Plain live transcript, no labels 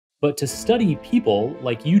but to study people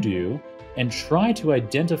like you do and try to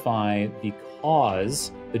identify the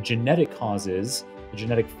cause, the genetic causes, the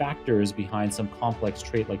genetic factors behind some complex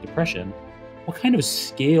trait like depression, what kind of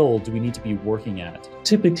scale do we need to be working at?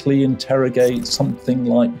 Typically interrogate something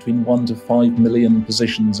like between 1 to 5 million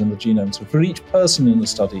positions in the genome. So for each person in the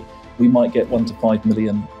study, we might get 1 to 5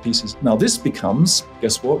 million pieces. Now this becomes,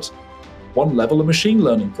 guess what? One level of machine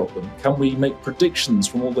learning problem. Can we make predictions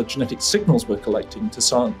from all the genetic signals we're collecting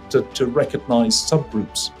to recognize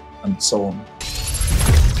subgroups and so on?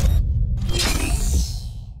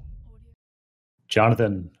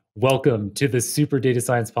 Johnathan, welcome to the Super Data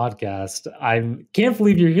Science Podcast. I can't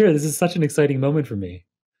believe you're here. This is such an exciting moment for me.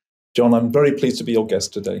 John, I'm very pleased to be your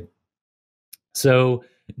guest today. So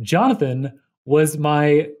Johnathan was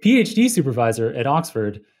my PhD supervisor at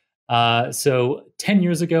Oxford. So 10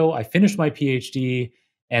 years ago, I finished my PhD.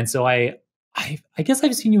 And so I guess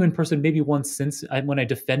I've seen you in person maybe once since when I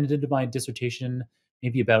defended my dissertation,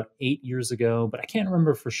 maybe about 8 years ago, but I can't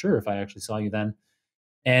remember for sure if I actually saw you then.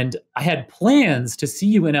 And I had plans to see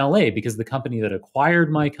you in LA because the company that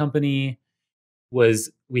acquired my company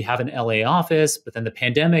we have an LA office, but then the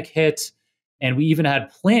pandemic hit and we even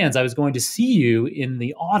had plans. I was going to see you in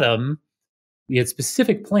the autumn. We had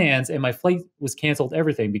specific plans and my flight was canceled,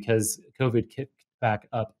 everything, because COVID kicked back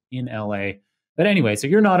up in LA. But anyway, so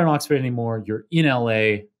you're not in Oxford anymore. You're in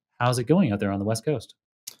LA. How's it going out there on the West Coast?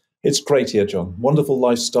 It's great here, John. Wonderful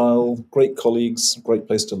lifestyle, great colleagues, great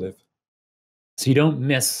place to live. So you don't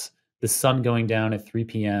miss the sun going down at 3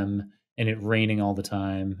 p.m. and it raining all the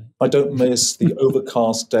time? I don't miss the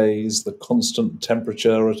overcast days, the constant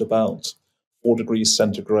temperature at about 4 degrees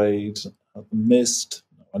centigrade, the mist.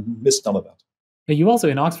 I miss none of that. But you also,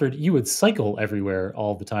 in Oxford, you would cycle everywhere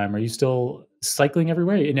all the time. Are you still cycling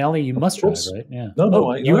everywhere? In LA, you must drive, right? Yeah.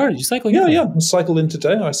 No, you are? You cycling? Yeah. I cycle in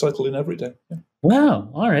today. I cycle in every day. Yeah. Wow.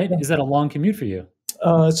 All right. Yeah. Is that a long commute for you?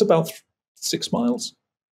 It's about 6 miles.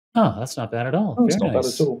 Oh, that's not bad at all. No, it's not bad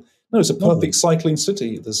at all. No, it's a perfect cycling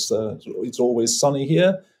city. It's always sunny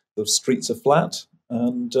here. The streets are flat,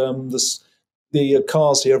 and the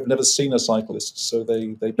cars here have never seen a cyclist, so they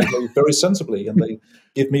behave very sensibly, and they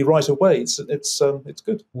give me right away. It's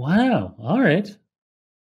good. Wow. All right.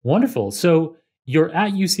 Wonderful. So you're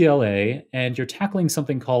at UCLA, and you're tackling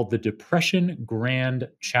something called the Depression Grand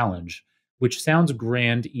Challenge, which sounds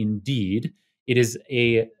grand indeed. It is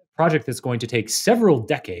a project that's going to take several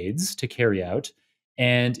decades to carry out,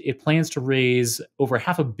 and it plans to raise over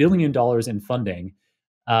 $500 million in funding.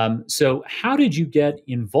 So how did you get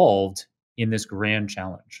involved in this grand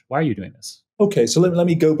challenge? Why are you doing this? Okay, so let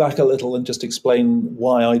me go back a little and just explain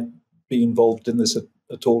why I'd be involved in this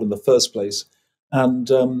at all in the first place.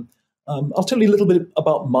 And I'll tell you a little bit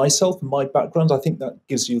about myself and my background. I think that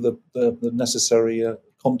gives you the necessary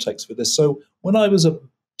context for this. So when I was a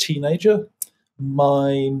teenager,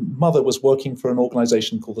 my mother was working for an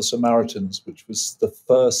organization called the Samaritans, which was the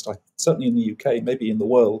first, certainly in the UK, maybe in the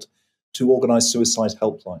world, to organize suicide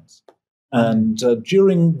helplines. And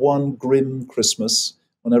during one grim Christmas,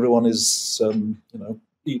 when everyone is,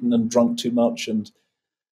 eaten and drunk too much and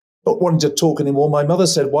not wanting to talk anymore, my mother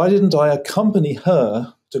said, why didn't I accompany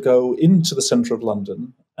her to go into the center of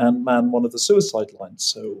London and man one of the suicide lines?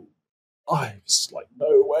 So I was like,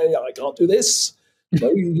 no way, I can't do this. No,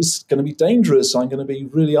 it's going to be dangerous. I'm going to be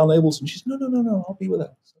really unable to. And she said, no, I'll be with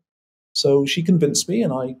her. So she convinced me,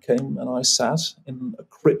 and I came and I sat in a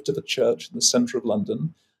crypt of a church in the center of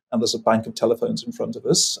London, and there's a bank of telephones in front of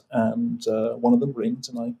us, and one of them rings,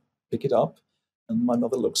 and I pick it up, and my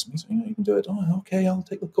mother looks at me, saying, you can do it. Oh, okay, I'll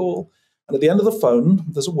take the call. And at the end of the phone,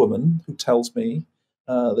 there's a woman who tells me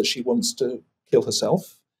that she wants to kill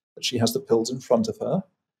herself, that she has the pills in front of her,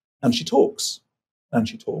 and she talks, and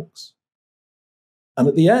she talks. And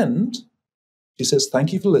at the end, she says,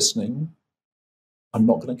 thank you for listening. I'm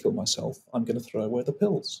not going to kill myself. I'm going to throw away the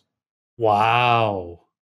pills. Wow.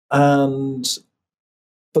 And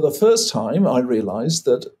for the first time, I realized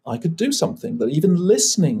that I could do something, that even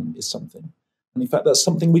listening is something. And in fact, that's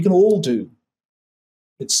something we can all do.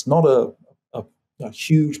 It's not a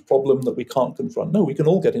huge problem that we can't confront. No, we can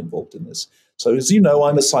all get involved in this. So as you know,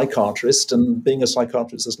 I'm a psychiatrist, and being a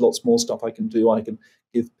psychiatrist, there's lots more stuff I can do. I can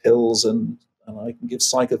give pills and I can give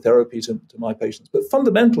psychotherapy to my patients. But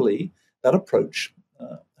fundamentally, that approach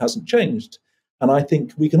hasn't changed. And I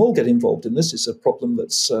think we can all get involved in this. It's a problem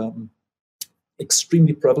that's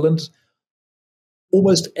extremely prevalent.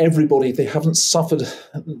 Almost everybody, if they haven't suffered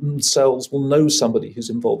themselves, will know somebody who's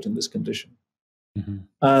involved in this condition. Mm-hmm.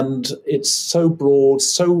 And it's so broad,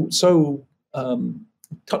 so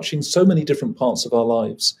touching so many different parts of our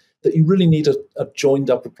lives that you really need a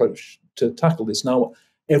joined-up approach to tackle this. Now,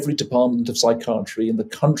 every department of psychiatry in the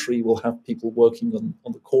country will have people working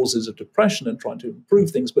on the causes of depression and trying to improve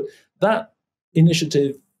things. But that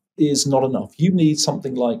initiative is not enough. You need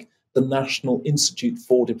something like the National Institute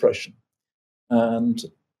for Depression. And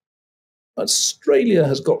Australia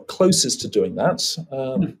has got closest to doing that.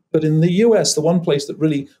 But in the US, the one place that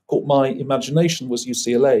really caught my imagination was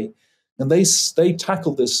UCLA. And they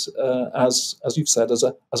tackled this, as you've said, as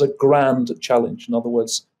a grand challenge. In other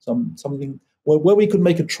words, something where we could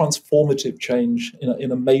make a transformative change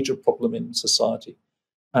in a major problem in society.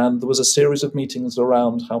 And there was a series of meetings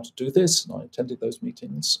around how to do this, and I attended those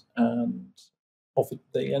meetings, and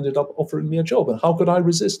they ended up offering me a job. And how could I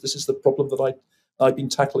resist? This is the problem that I've been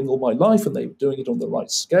tackling all my life, and they were doing it on the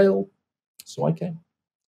right scale. So I came.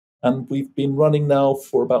 And we've been running now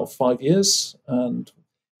for about 5 years, and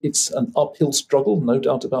it's an uphill struggle, no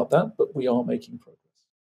doubt about that, but we are making progress.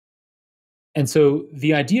 And so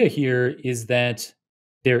the idea here is that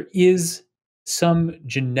there is some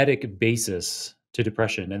genetic basis to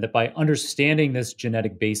depression, and that by understanding this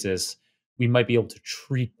genetic basis, we might be able to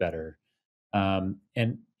treat better. And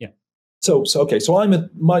yeah. So I'm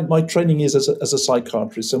my training is as a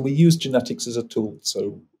psychiatrist, and we use genetics as a tool.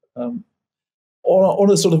 So on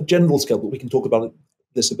a sort of general scale, but we can talk about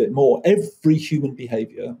this a bit more. Every human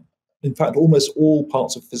behavior, in fact, almost all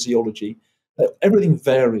parts of physiology, everything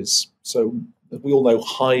varies. So we all know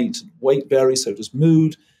height, weight varies, so does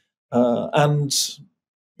mood. And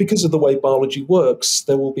because of the way biology works,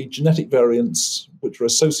 there will be genetic variants which are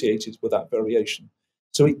associated with that variation.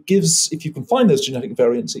 So it gives, if you can find those genetic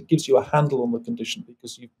variants, it gives you a handle on the condition,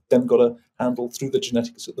 because you've then got a handle through the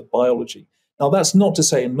genetics of the biology. Now, that's not to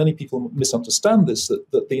say, and many people misunderstand this,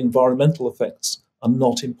 that the environmental effects are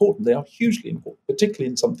not important. They are hugely important, particularly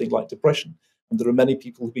in something like depression. And there are many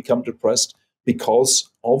people who become depressed because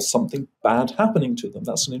of something bad happening to them.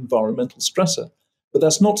 That's an environmental stressor. But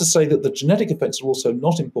that's not to say that the genetic effects are also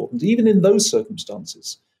not important, even in those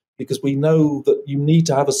circumstances, because we know that you need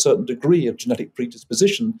to have a certain degree of genetic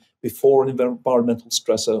predisposition before an environmental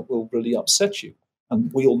stressor will really upset you.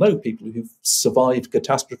 And we all know people who've survived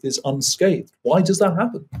catastrophes unscathed. Why does that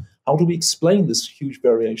happen? How do we explain this huge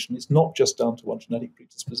variation? It's not just down to our genetic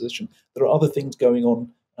predisposition. There are other things going on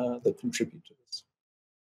that contribute to this.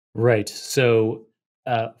 Right. So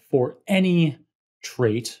for any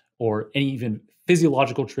trait, or any even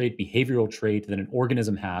physiological trait, behavioral trait that an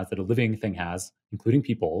organism has, that a living thing has, including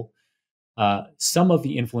people, some of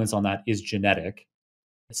the influence on that is genetic.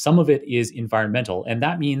 Some of it is environmental. And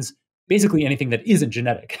that means basically anything that isn't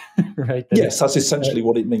genetic, right? Yes, that's essentially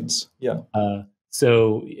what it means. Yeah.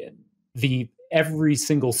 So every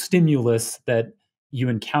single stimulus that you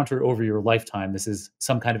encounter over your lifetime, this is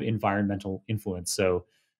some kind of environmental influence. So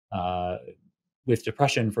with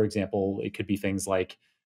depression, for example, it could be things like,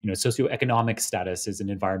 socioeconomic status is an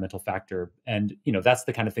environmental factor. And, that's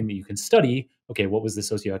the kind of thing that you can study. Okay, what was the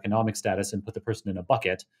socioeconomic status, and put the person in a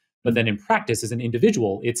bucket. But then in practice, as an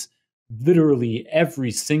individual, it's literally every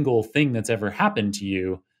single thing that's ever happened to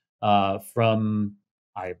you from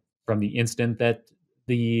the instant that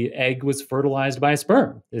the egg was fertilized by a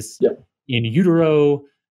sperm. In utero,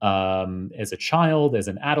 as a child, as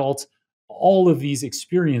an adult, all of these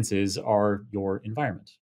experiences are your environment.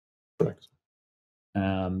 Correct.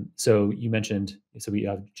 So you mentioned, so we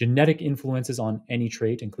have genetic influences on any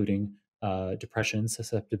trait, including depression,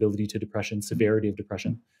 susceptibility to depression, severity of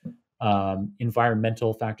depression.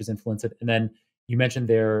 Environmental factors influence it. And then you mentioned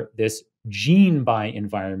this gene by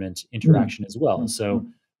environment interaction as well. So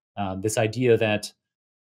this idea that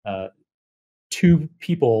two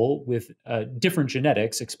people with different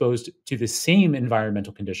genetics exposed to the same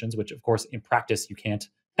environmental conditions, which of course in practice you can't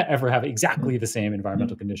ever have exactly the same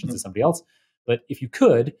environmental conditions as somebody else. But if you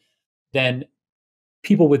could, then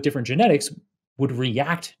people with different genetics would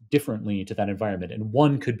react differently to that environment. And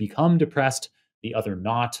one could become depressed, the other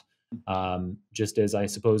not, just as I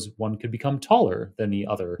suppose one could become taller than the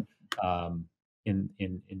other in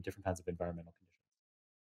different kinds of environmental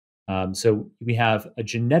conditions. So we have a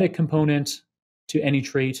genetic component to any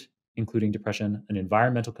trait, including depression, an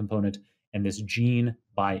environmental component, and this gene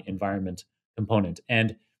by environment component.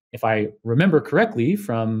 And if I remember correctly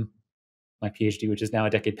from my PhD, which is now a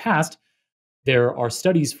decade past, there are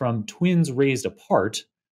studies from twins raised apart,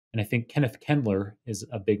 and I think Kenneth Kendler is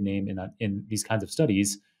a big name in these kinds of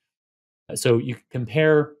studies. So you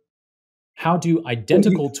compare, how do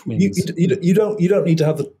identical twins? You don't need to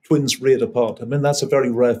have the twins reared apart. I mean, that's a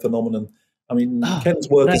very rare phenomenon. I mean, Ken's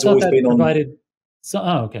work has always been on.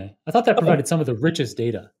 Okay. I thought that provided some of the richest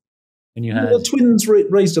data. And you had the twins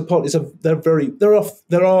raised apart.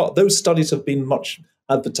 There are those studies have been much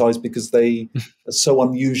advertised because they are so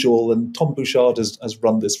unusual. And Tom Bouchard has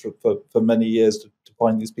run this for many years to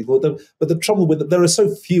find these people. But the trouble with it, there are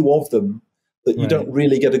so few of them that you don't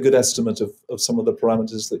really get a good estimate of some of the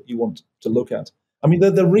parameters that you want to look at. I mean,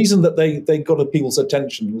 the reason that they got people's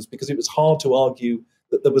attention was because it was hard to argue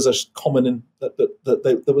that there was a common,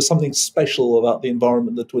 that there was something special about the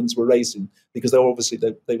environment the twins were raised in, because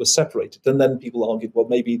they were separated. And then people argued, well,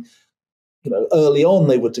 maybe early on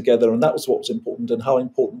they were together, and that was what was important, and how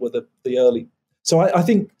important were the early. So I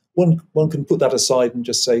think one can put that aside and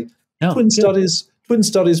just say twin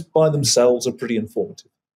studies by themselves are pretty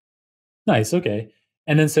informative. Nice. Okay.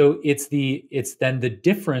 And then so it's then the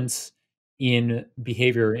difference in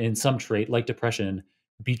behavior in some trait like depression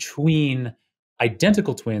between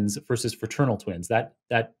identical twins versus fraternal twins. That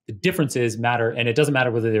the differences matter, and it doesn't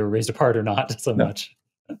matter whether they were raised apart or not so much.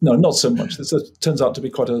 No, not so much. This turns out to be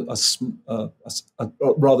quite a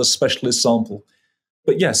rather specialist sample.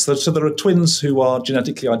 But yes, so there are twins who are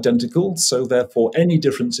genetically identical, so therefore any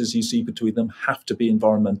differences you see between them have to be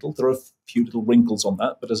environmental. There are a few little wrinkles on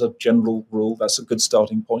that, but as a general rule, that's a good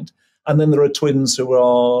starting point. And then there are twins who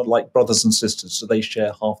are like brothers and sisters, so they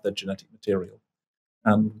share half their genetic material.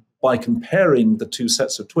 And by comparing the two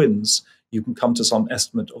sets of twins, you can come to some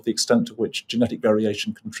estimate of the extent to which genetic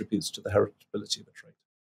variation contributes to the heritability of a trait.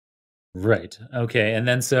 Right. Okay. And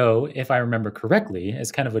then so if I remember correctly,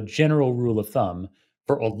 as kind of a general rule of thumb,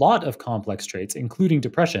 for a lot of complex traits, including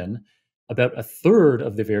depression, about a third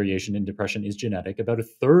of the variation in depression is genetic, about a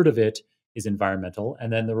third of it is environmental,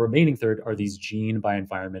 and then the remaining third are these gene by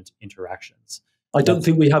environment interactions. I don't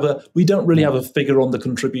think we don't really have a figure on the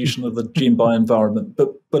contribution of the gene by environment,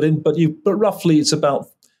 but roughly it's about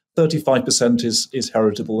 35% is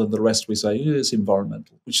heritable, and the rest we say is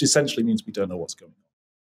environmental, which essentially means we don't know what's going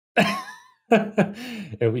on.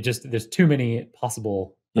 There's too many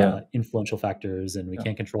possible influential factors, and we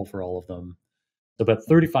can't control for all of them. So about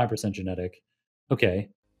 35% genetic. Okay.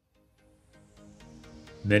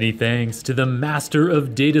 Many thanks to the Master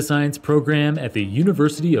of Data Science program at the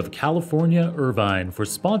University of California, Irvine for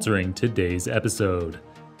sponsoring today's episode.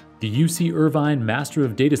 The UC Irvine Master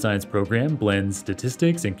of Data Science program blends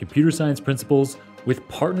statistics and computer science principles with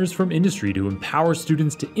partners from industry to empower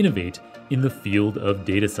students to innovate in the field of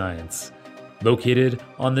data science. Located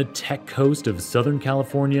on the tech coast of Southern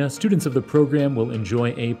California, students of the program will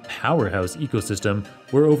enjoy a powerhouse ecosystem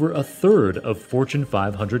where over a third of Fortune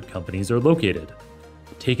 500 companies are located.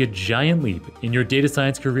 Take a giant leap in your data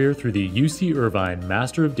science career through the UC Irvine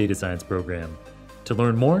Master of Data Science program. To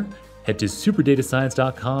learn more, head to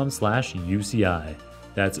superdatascience.com/UCI.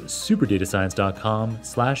 That's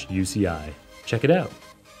superdatascience.com/UCI. Check it out.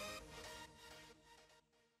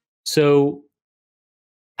 So,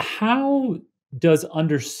 how does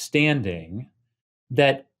understanding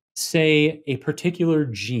that, say, a particular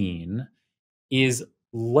gene is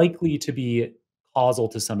likely to be causal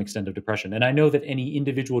to some extent of depression, and I know that any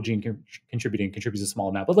individual gene contributes a small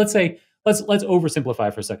amount, but let's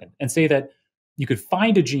oversimplify for a second and say that you could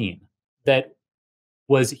find a gene that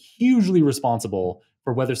was hugely responsible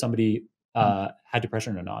for whether somebody had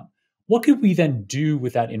depression or not. What could we then do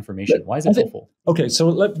with that information? Why is it helpful? Okay, so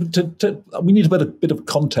we need a bit of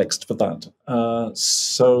context for that. And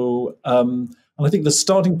I think the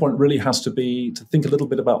starting point really has to be to think a little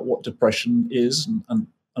bit about what depression is and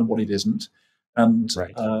what it isn't. And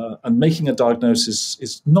making a diagnosis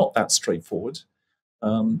is not that straightforward.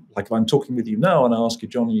 Like if I'm talking with you now and I ask you,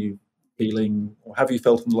 John, are you feeling, or have you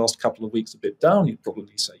felt in the last couple of weeks a bit down? You'd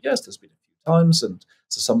probably say yes. There's been a few times, and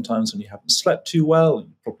so sometimes when you haven't slept too well, and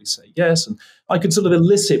you'd probably say yes. And I could sort of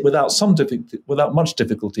elicit without much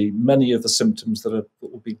difficulty many of the symptoms that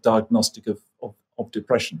will be diagnostic of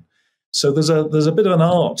depression. So there's a bit of an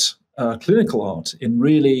art. Clinical art in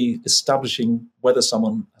really establishing whether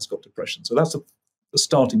someone has got depression. So that's the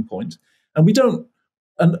starting point. And we don't.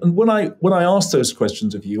 And when I ask those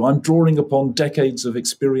questions of you, I'm drawing upon decades of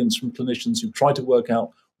experience from clinicians who try to work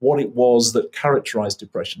out what it was that characterized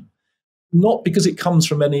depression. Not because it comes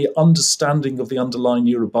from any understanding of the underlying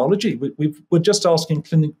neurobiology. We're just asking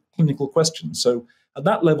clinical questions. So at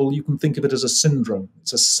that level, you can think of it as a syndrome.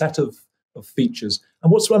 It's a set of features. And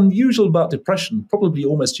what's unusual about depression, probably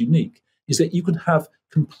almost unique, is that you can have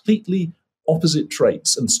completely opposite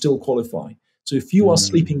traits and still qualify. So if you are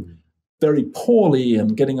sleeping very poorly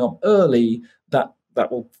and getting up early, that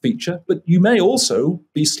will feature. But you may also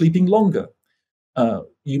be sleeping longer.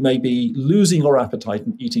 You may be losing your appetite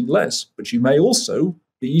and eating less, but you may also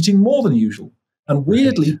be eating more than usual. And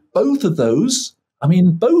weirdly, both of those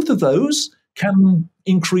can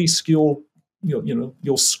increase your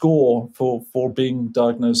score for being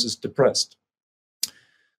diagnosed as depressed.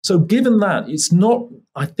 So given that, it's not,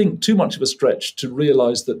 I think, too much of a stretch to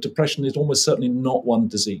realize that depression is almost certainly not one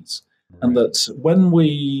disease. Right. And that when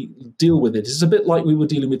we deal with it, it's a bit like we were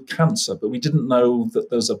dealing with cancer, but we didn't know that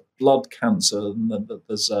there's a blood cancer and that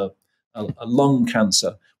there's a lung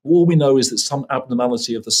cancer. All we know is that some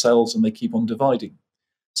abnormality of the cells and they keep on dividing.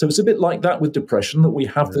 So it's a bit like that with depression, that we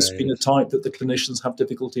have this phenotype that the clinicians have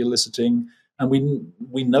difficulty eliciting, and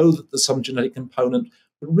we know that there's some genetic component,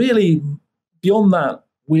 but really beyond that,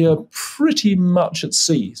 we are pretty much at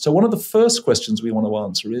sea. So one of the first questions we want to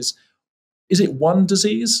answer is it one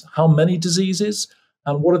disease? How many diseases?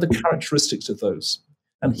 And what are the characteristics of those?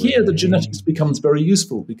 And here the genetics becomes very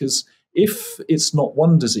useful, because if it's not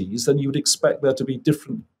one disease, then you would expect there to be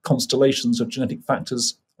different constellations of genetic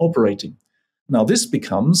factors operating. Now this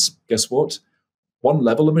becomes, guess what? One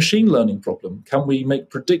level of machine learning problem. Can we make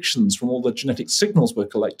predictions from all the genetic signals we're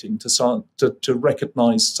collecting to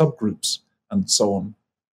recognize subgroups and so on?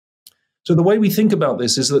 So the way we think about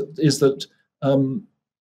this is that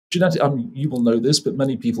genetic. You will know this, but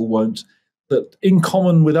many people won't. That in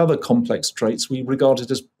common with other complex traits, we regard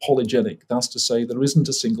it as polygenic. That's to say, there isn't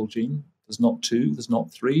a single gene. There's not two. There's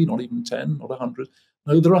not three. Not even 10. Not 100.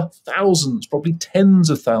 No, there are thousands, probably tens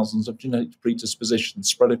of thousands of genetic predispositions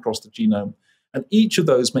spread across the genome, and each of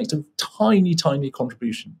those makes a tiny, tiny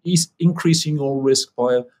contribution, increasing your risk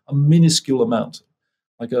by a minuscule amount.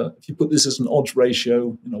 If you put this as an odds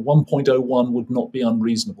ratio, 1.01 would not be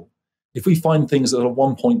unreasonable. If we find things that are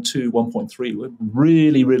 1.2, 1.3, we're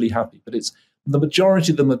really, really happy. But the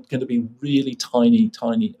majority of them are going to be really tiny,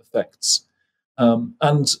 tiny effects.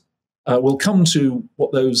 We'll come to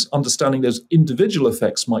what understanding those individual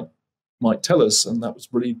effects might tell us. And that was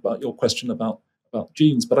really about your question about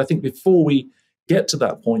genes. But I think before we get to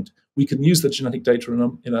that point, we can use the genetic data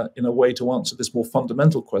in a way to answer this more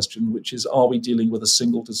fundamental question, which is, are we dealing with a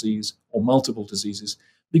single disease or multiple diseases?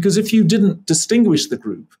 Because if you didn't distinguish the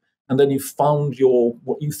group, and then you found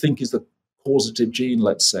what you think is the causative gene,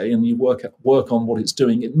 let's say, and you work on what it's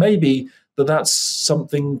doing, it may be that that's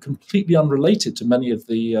something completely unrelated to many of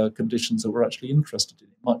the conditions that we're actually interested in.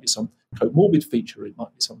 It might be some comorbid feature. It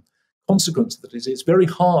might be some consequence of the disease. It's very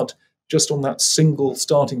hard just on that single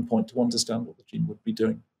starting point to understand what the gene would be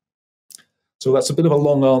doing. So that's a bit of a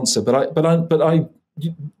long answer, but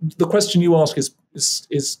the question you ask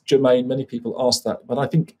is germane. Many people ask that, but I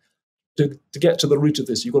think to get to the root of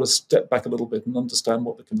this, you've got to step back a little bit and understand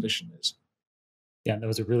what the condition is. Yeah, that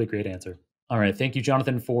was a really great answer. All right. Thank you,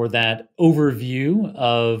 Johnathan, for that overview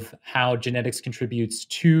of how genetics contributes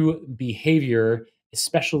to behavior,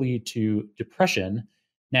 especially to depression.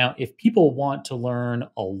 Now, if people want to learn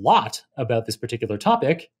a lot about this particular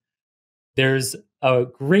topic, there's a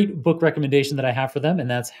great book recommendation that I have for them,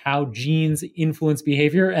 and that's How Genes Influence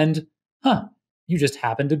Behavior. And, you just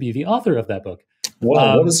happen to be the author of that book.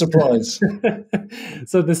 Wow, what a surprise.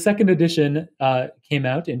 So the second edition came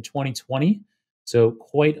out in 2020, so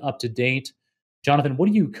quite up to date. Johnathan, what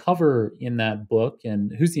do you cover in that book,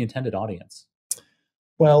 and who's the intended audience?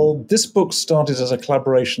 Well, this book started as a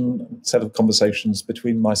collaboration set of conversations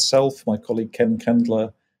between myself, my colleague Ken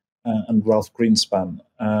Kendler, and Ralph Greenspan.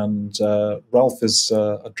 And Ralph is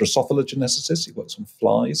a Drosophila geneticist. He works on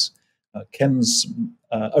flies. Ken's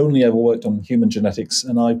only ever worked on human genetics,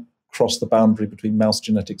 and I crossed the boundary between mouse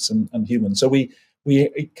genetics and human. So we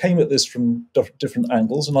came at this from different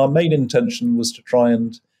angles, and our main intention was to try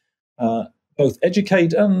and both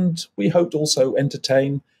educate and, we hoped, also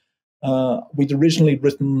entertain. We'd originally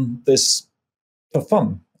written this for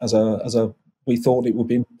fun, we thought it would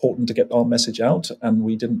be important to get our message out, and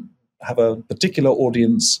we didn't have a particular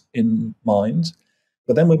audience in mind.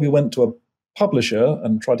 But then when we went to a publisher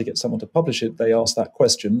and tried to get someone to publish it, they asked that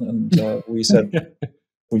question, and we said,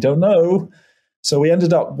 we don't know. So we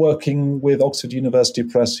ended up working with Oxford University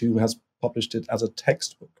Press, who has published it as a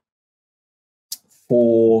textbook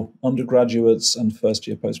for undergraduates and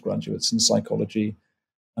first-year postgraduates in psychology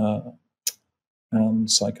and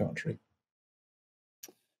psychiatry.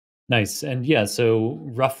 Nice. And yeah, so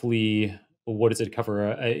roughly, what does it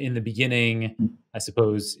cover? In the beginning, I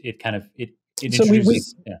suppose it kind of it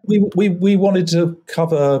introduces. We wanted to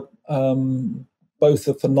cover both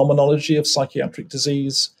the phenomenology of psychiatric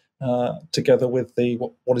disease, together with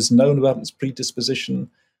what is known about its predisposition,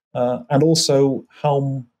 and also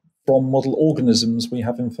how, from model organisms, we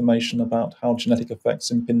have information about how genetic effects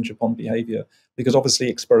impinge upon behavior. Because obviously,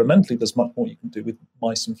 experimentally, there's much more you can do with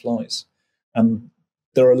mice and flies, and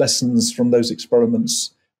there are lessons from those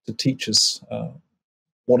experiments to teach us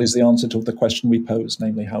what is the answer to the question we pose,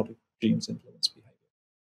 namely, how do genes influence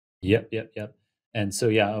behavior? Yep. And so,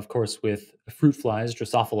 yeah, of course, with fruit flies,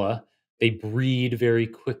 Drosophila, they breed very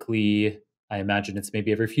quickly I imagine it's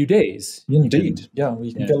maybe every few days. Indeed. Yeah,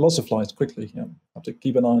 you can get lots of flies quickly. Yeah, have to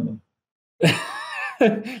keep an eye on them.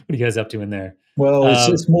 What are you guys up to in there? Well,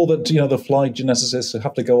 it's more that, the fly geneticists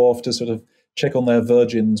have to go off to sort of check on their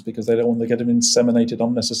virgins because they don't want to get them inseminated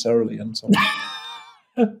unnecessarily and so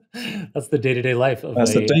on. That's the day-to-day life of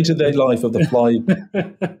the day-to-day life of the fly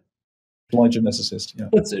geneticist. Yeah.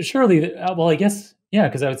 But surely, well, I guess, yeah,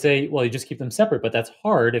 because I would say, well, you just keep them separate, but that's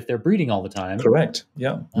hard if they're breeding all the time. Correct.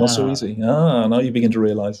 Yeah, not so easy. Now you begin to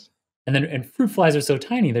realize. And fruit flies are so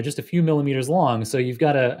tiny; they're just a few millimeters long. So you've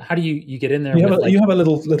got to. How do you get in there? You have a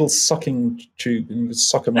little sucking tube, and you can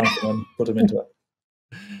suck them out and put them into it.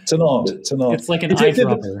 It's an art. It's an art. It's like an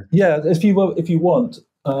eyedropper. Yeah, if you want,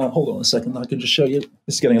 hold on a second. I can just show you.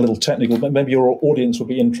 This is getting a little technical, but maybe your audience will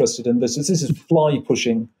be interested in this. This is fly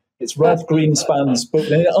pushing. It's Ralph Greenspan's book,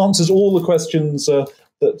 and it answers all the questions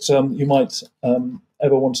that you might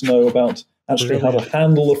ever want to know about actually how to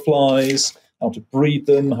handle the flies, how to breed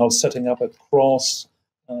them, how setting up a cross.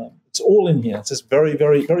 It's all in here. It's just very,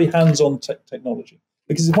 very, very hands-on technology.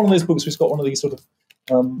 Because it's one of those books which has got one of these sort of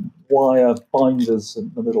wire binders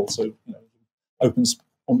in the middle, so opens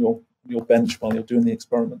on your bench while you're doing the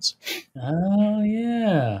experiments. Oh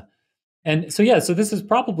yeah, and so so this is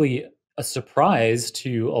probably a surprise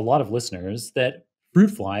to a lot of listeners that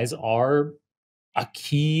fruit flies are a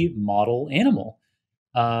key model animal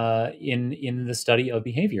in the study of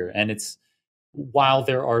behavior, and it's. While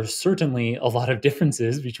there are certainly a lot of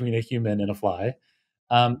differences between a human and a fly,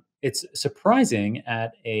 it's surprising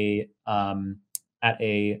in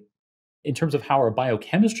terms of how our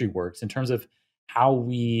biochemistry works, in terms of how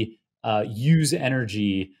we use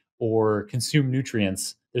energy or consume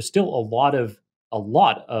nutrients. There's still a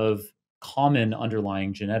lot of common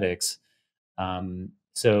underlying genetics.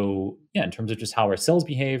 So yeah, in terms of just how our cells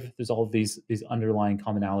behave, there's all of these underlying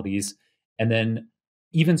commonalities, and then.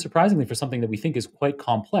 Even surprisingly, for something that we think is quite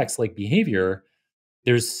complex, like behavior,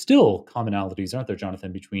 there's still commonalities, aren't there,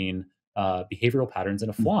 Johnathan, between behavioral patterns in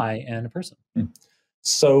a fly and a person?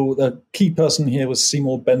 So the key person here was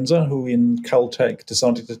Seymour Benzer, who in Caltech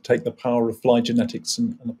decided to take the power of fly genetics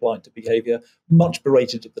and apply it to behavior. Much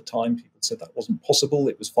berated at the time. People said that wasn't possible.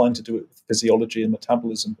 It was fine to do it with physiology and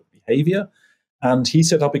metabolism, but behavior. And he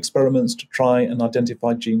set up experiments to try and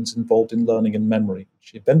identify genes involved in learning and memory,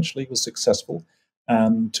 which eventually was successful.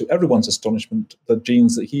 And to everyone's astonishment, the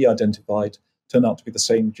genes that he identified turned out to be the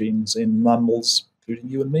same genes in mammals, including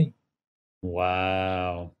you and me.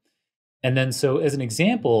 Wow. And then so as an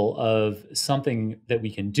example of something that we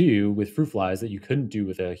can do with fruit flies that you couldn't do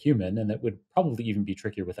with a human, and that would probably even be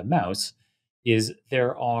trickier with a mouse, is at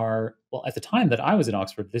the time that I was at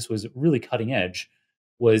Oxford, this was really cutting edge,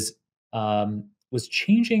 was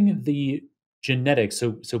changing the genetics.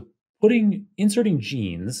 So inserting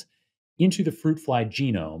genes into the fruit fly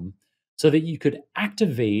genome so that you could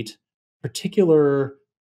activate particular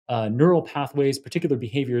neural pathways, particular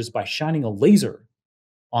behaviors by shining a laser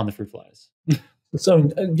on the fruit flies.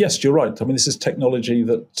 So yes, you're right. I mean, this is technology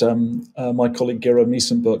that my colleague Gero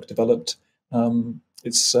Miesenberg developed.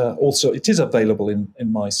 It is available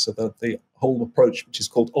in mice, so that the whole approach, which is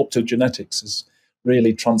called optogenetics, is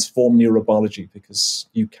really transform neurobiology, because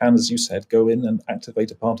you can, as you said, go in and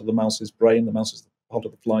activate a part of the mouse's brain, the mouse's part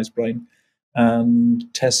of the fly's brain,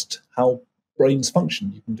 and test how brains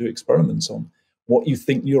function. You can do experiments on what you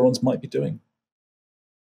think neurons might be doing.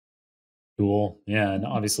 Cool. Yeah, and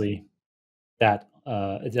obviously that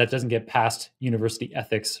doesn't get past university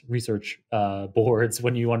ethics research boards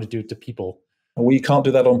when you want to do it to people. We can't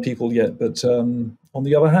do that on people yet, but on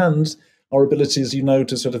the other hand, our ability, as you know,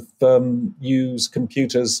 to sort of use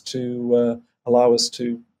computers to allow us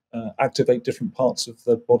to activate different parts of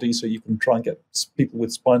the body, so you can try and get people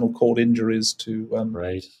with spinal cord injuries to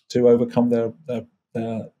overcome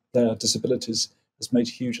their disabilities, has made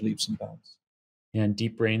huge leaps and bounds. And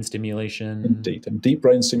deep brain stimulation. Indeed, and deep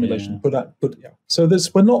brain stimulation. Yeah. So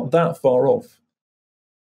we're not that far off.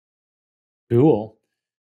 Cool.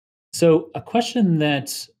 So a question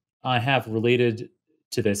that I have related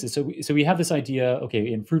to this is, so we have this idea,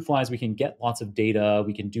 okay, in fruit flies, we can get lots of data,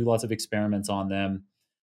 we can do lots of experiments on them,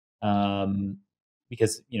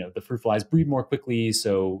 because, the fruit flies breed more quickly,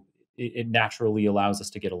 so it naturally allows us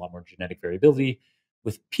to get a lot more genetic variability.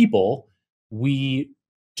 With people, we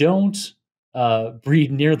don't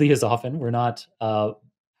breed nearly as often. We're not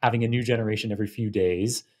having a new generation every few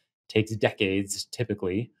days. It takes decades,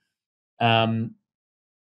 typically.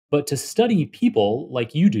 But to study people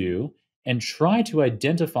like you do and try to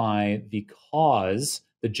identify the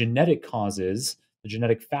genetic causes, the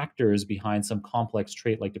genetic factors behind some complex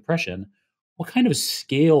trait like depression, what kind of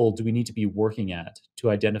scale do we need to be working at to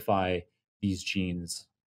identify these genes?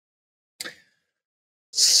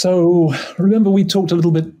 So remember we talked a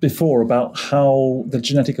little bit before about how the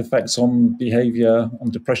genetic effects on behavior,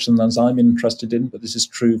 on depression, as I'm interested in, but this is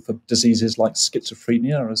true for diseases like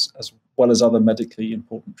schizophrenia as well as other medically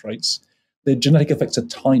important traits. The genetic effects are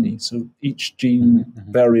tiny, so each gene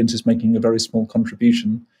variant is making a very small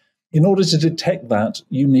contribution. In order to detect that,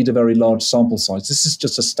 you need a very large sample size. This is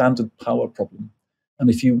just a standard power problem. And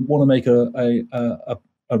if you want to make a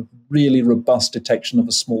really robust detection of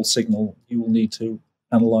a small signal, you will need to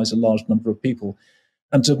analyze a large number of people.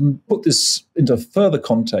 And to put this into further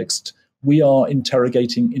context, we are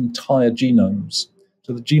interrogating entire genomes.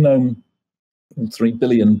 So the genome, 3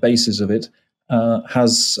 billion bases of it,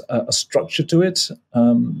 has a structure to it,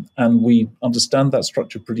 and we understand that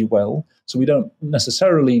structure pretty well. So we don't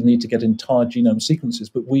necessarily need to get entire genome sequences,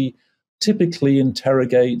 but we typically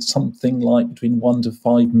interrogate something like between 1 to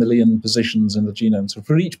 5 million positions in the genome. So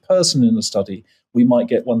for each person in the study, we might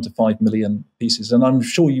get 1 to 5 million pieces. And I'm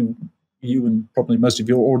sure you and probably most of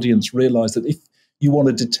your audience realize that if you want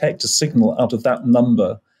to detect a signal out of that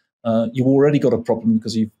number, you've already got a problem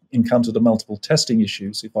because you've encountered a multiple testing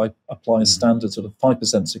issues. If I apply a standard sort of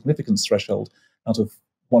 5% significance threshold out of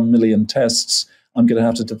 1 million tests, I'm going to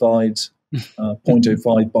have to divide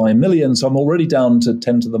 0.05 by a million. So I'm already down to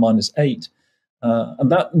 10 to the minus 8.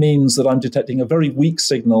 And that means that I'm detecting a very weak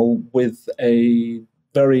signal with a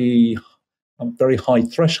very high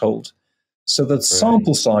threshold. So the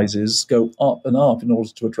sample sizes go up and up in order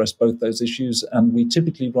to address both those issues. And we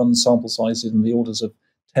typically run sample sizes in the orders of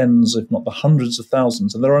tens, if not the hundreds of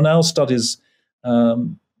thousands. And there are now studies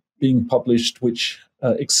being published which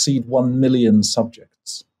exceed 1 million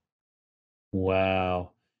subjects.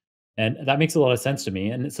 Wow. And that makes a lot of sense to me.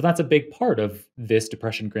 And so that's a big part of this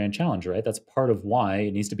Depression Grand Challenge, right? That's part of why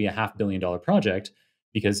it needs to be a $500 million project,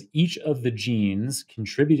 because each of the genes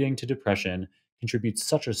contributing to depression contributes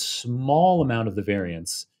such a small amount of the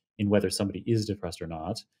variance in whether somebody is depressed or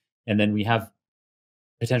not. And then we have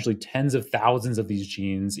potentially tens of thousands of these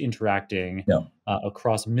genes interacting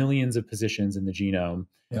across millions of positions in the genome.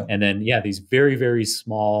 Yeah. And then, these very, very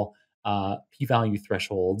small p-value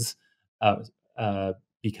thresholds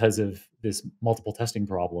because of this multiple testing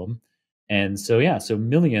problem. And so, so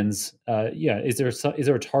millions, is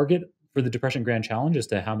there a target for the Depression Grand Challenge as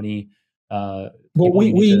to how many well,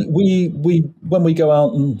 we when we go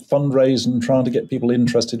out and fundraise and trying to get people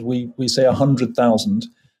interested, we say 100,000.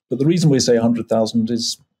 But the reason we say 100,000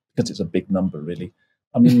 is because it's a big number, really.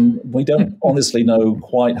 I mean, we don't honestly know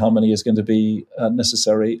quite how many is going to be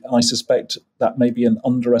necessary. I suspect that may be an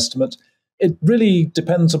underestimate. It really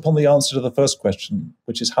depends upon the answer to the first question,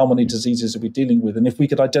 which is how many diseases are we dealing with? And if we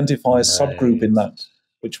could identify a subgroup in that,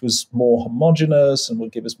 which was more homogeneous and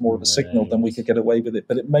would give us more of a signal, then we could get away with it.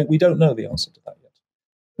 But we don't know the answer to that yet.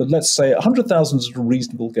 But let's say 100,000 is a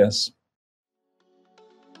reasonable guess.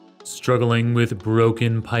 Struggling with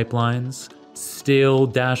broken pipelines, stale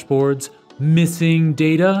dashboards, missing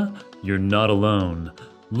data? You're not alone.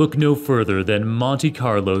 Look no further than Monte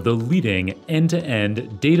Carlo, the leading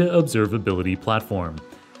end-to-end data observability platform.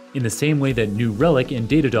 In the same way that New Relic and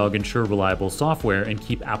Datadog ensure reliable software and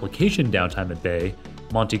keep application downtime at bay,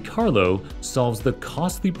 Monte Carlo solves the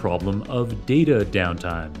costly problem of data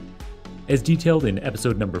downtime. As detailed in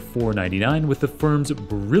episode number 499 with the firm's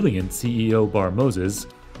brilliant CEO Bar Moses,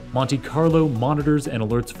 Monte Carlo monitors and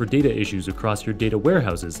alerts for data issues across your data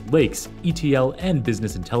warehouses, lakes, ETL, and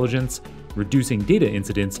business intelligence, reducing data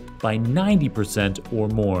incidents by 90% or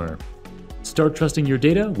more. Start trusting your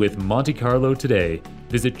data with Monte Carlo today.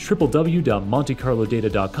 Visit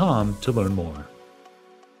www.montecarlodata.com to learn more.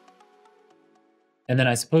 And then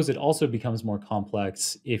I suppose it also becomes more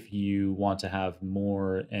complex if you want to have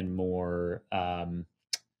more and more kind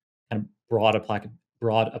of broad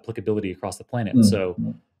applicability across the planet. So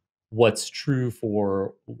what's true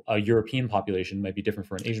for a European population might be different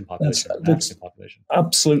for an Asian population or an African population.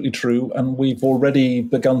 Absolutely true. And we've already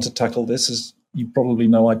begun to tackle this. As you probably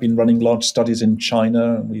know, I've been running large studies in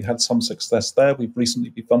China, and we had some success there. We've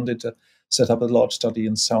recently been funded to set up a large study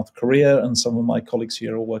in South Korea, and some of my colleagues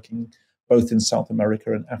here are working both in South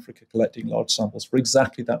America and Africa, collecting large samples for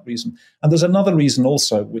exactly that reason. And there's another reason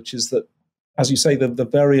also, which is that, as you say, the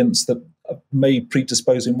variants that may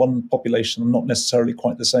predispose in one population are not necessarily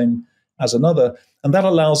quite the same as another. And that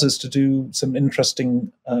allows us to do some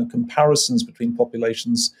interesting comparisons between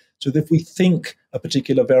populations. So that if we think a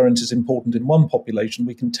particular variant is important in one population,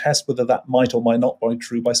 we can test whether that might or might not be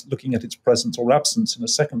true by looking at its presence or absence in a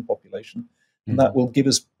second population. And that will give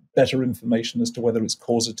us better information as to whether it's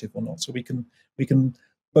causative or not. So we can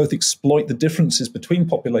both exploit the differences between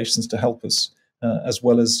populations to help us, as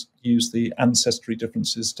well as use the ancestry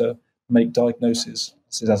differences to make diagnoses.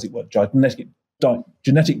 This is, as it were,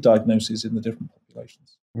 genetic diagnoses in the different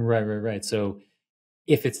populations. Right. So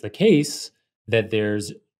if it's the case that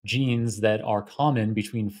there's genes that are common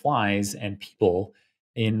between flies and people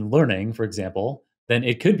in learning, for example, then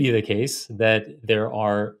it could be the case that there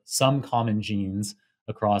are some common genes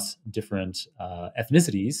across different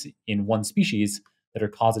ethnicities in one species that are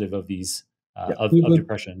causative of these of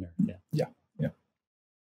depression. Yeah.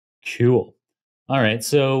 Cool. All right.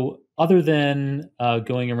 So other than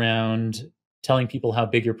going around telling people how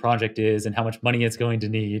big your project is and how much money it's going to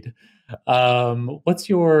need, what's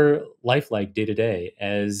your life like day to day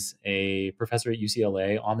as a professor at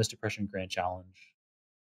UCLA on this Depression Grant Challenge?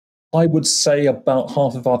 I would say about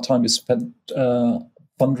half of our time is spent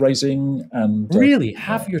fundraising and really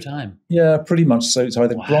half of your time. Yeah, pretty much. So it's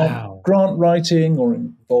either grant writing or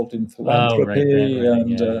involved in philanthropy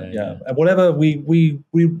and whatever. We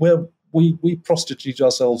prostitute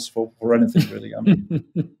ourselves for anything really. I mean,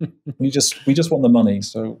 we just want the money,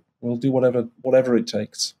 so we'll do whatever it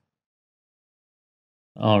takes.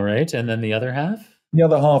 All right, and then the other half. The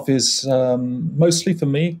other half is mostly for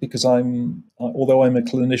me because although I'm a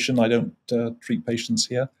clinician, I don't treat patients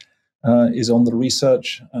here. Is on the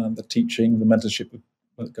research, the teaching, the mentorship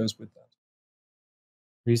that goes with that.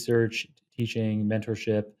 Research, teaching,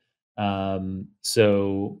 mentorship.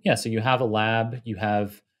 So you have a lab. You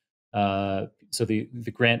have so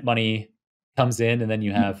the grant money comes in, and then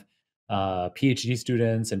you have PhD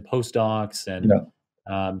students and postdocs, and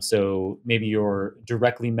so maybe you're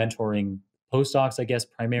directly mentoring postdocs, I guess,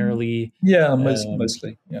 primarily. Yeah,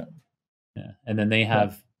 mostly. Yeah. And then they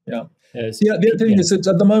have. Yeah. The thing is that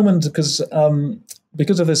at the moment,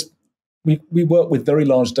 because of this, we work with very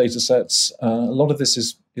large data sets. A lot of this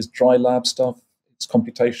is dry lab stuff. It's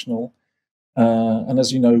computational. And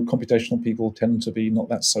as you know, computational people tend to be not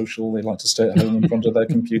that social. They like to stay at home in front of their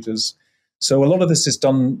computers. So a lot of this is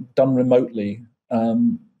done remotely.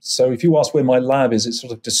 So if you ask where my lab is, it's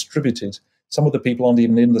sort of distributed. Some of the people aren't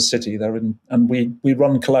even in the city. They're in, and we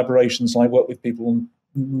run collaborations. And I work with people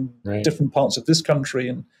in different parts of this country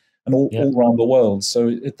and all around the world.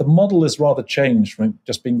 So the model is rather changed from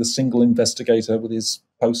just being the single investigator with his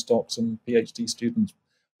postdocs and PhD students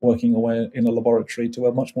working away in a laboratory to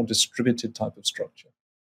a much more distributed type of structure.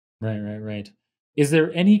 Right. Is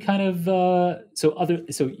there any kind of the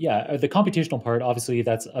computational part? Obviously,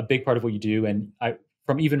 that's a big part of what you do. And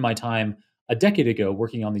from even my time a decade ago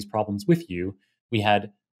working on these problems with you, we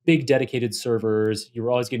had big dedicated servers. You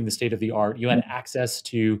were always getting the state of the art. You had access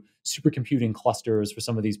to supercomputing clusters for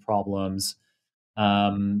some of these problems.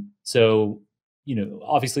 So,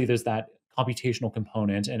 obviously there's that computational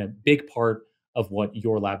component, and a big part of what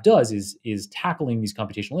your lab does is tackling these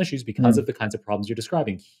computational issues because of the kinds of problems you're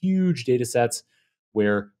describing. Huge data sets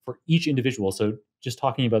where for each individual, so just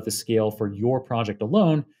talking about the scale for your project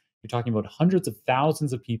alone, you're talking about hundreds of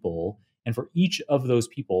thousands of people. And for each of those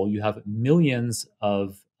people, you have millions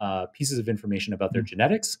of pieces of information about their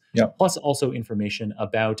genetics, plus also information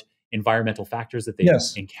about environmental factors that they've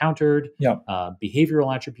encountered,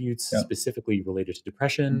 behavioral attributes specifically related to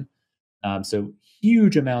depression. So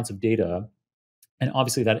huge amounts of data. And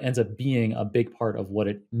obviously that ends up being a big part of what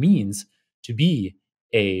it means to be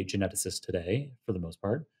a geneticist today, for the most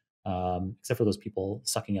part, except for those people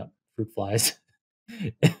sucking up fruit flies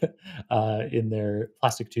in their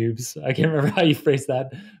plastic tubes. I can't remember how you phrased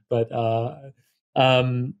that, but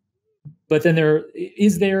then there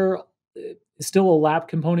still a lab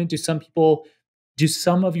component? Do some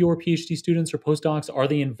of your PhD students or postdocs, are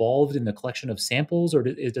they involved in the collection of samples, or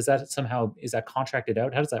is that contracted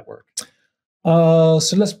out? How does that work?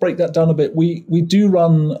 So let's break that down a bit. We do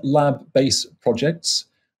run lab-based projects,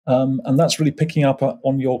 and that's really picking up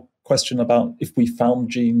on your question about if we found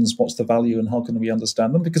genes, what's the value and how can we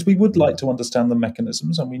understand them? Because we would like to understand the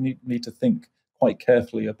mechanisms, and we need to think quite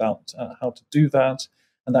carefully about how to do that.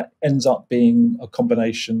 And that ends up being a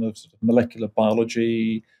combination of sort of molecular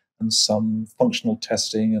biology and some functional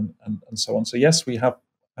testing and so on. So yes, we have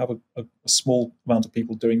a small amount of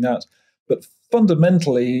people doing that. But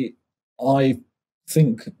fundamentally, I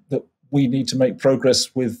think that we need to make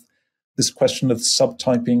progress with this question of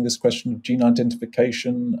subtyping, this question of gene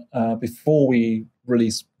identification, before we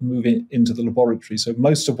really move into the laboratory. So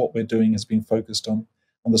most of what we're doing has been focused on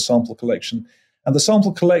the sample collection. And the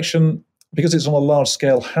sample collection, because it's on a large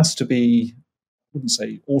scale, has to be, I wouldn't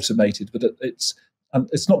say automated, but it's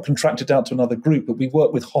not contracted out to another group, but we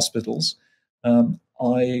work with hospitals.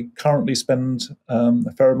 I currently spend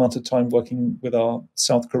a fair amount of time working with our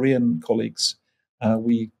South Korean colleagues.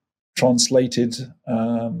 We translated,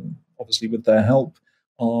 obviously with their help,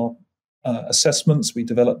 our assessments. We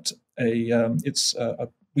developed we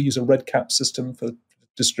use a red cap system for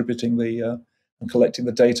distributing the and collecting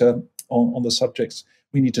the data on the subjects.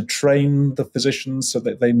 We need to train the physicians so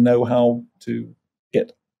that they know how to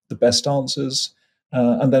get the best answers.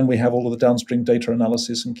 And then we have all of the downstream data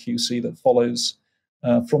analysis and QC that follows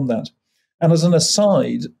from that. And as an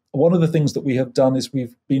aside, one of the things that we have done is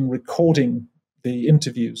we've been recording the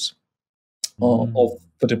interviews for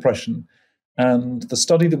depression. And the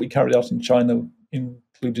study that we carried out in China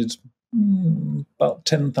included about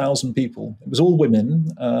 10,000 people. It was all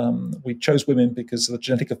women. We chose women because the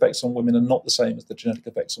genetic effects on women are not the same as the genetic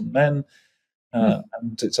effects on men.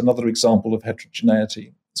 And it's another example of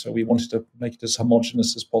heterogeneity. So we wanted to make it as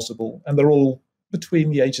homogeneous as possible. And they're all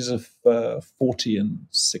between the ages of 40 and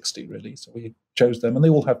 60, really. So we chose them. And they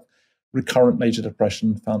all have recurrent major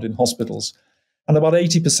depression found in hospitals. And about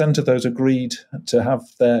 80% of those agreed to have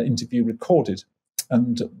their interview recorded.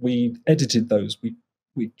 And we edited those.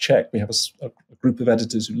 We check. We have a group of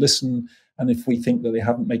editors who listen. And if we think that they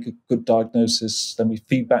haven't made a good diagnosis, then we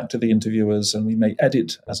feed back to the interviewers and we may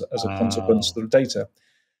edit as a consequence of the data.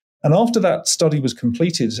 And after that study was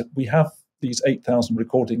completed, we have these 8,000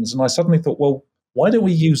 recordings. And I suddenly thought, well, why don't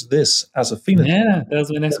we use this as a phenotype? Yeah, that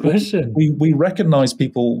was my next question. We recognize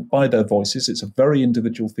people by their voices. It's a very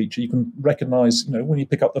individual feature. You can recognize, when you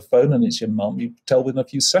pick up the phone and it's your mum, you tell within a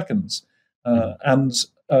few seconds. And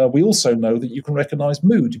we also know that you can recognize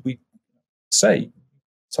mood. We say,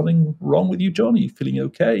 something wrong with you, John? Are you feeling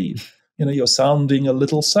okay? You're sounding a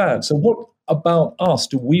little sad. So what about us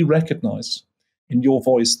do we recognize in your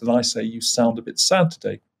voice that I say you sound a bit sad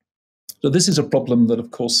today? So this is a problem that,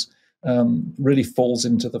 of course, really falls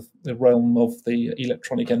into the realm of the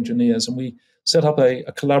electronic engineers. And we set up a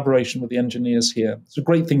collaboration with the engineers here. It's a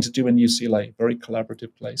great thing to do in UCLA, very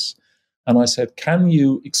collaborative place. And I said, can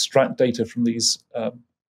you extract data from these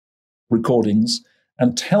recordings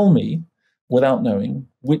and tell me, without knowing,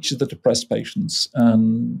 which are the depressed patients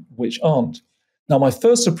and which aren't? Now, my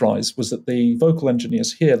first surprise was that the vocal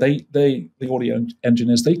engineers here, the audio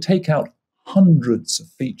engineers, they take out hundreds of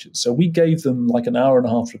features. So we gave them like an hour and a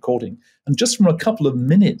half recording. And just from a couple of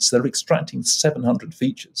minutes, they're extracting 700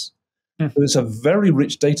 features. So it's a very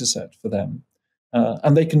rich data set for them.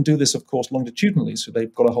 And they can do this, of course, longitudinally. So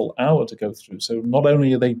they've got a whole hour to go through. So not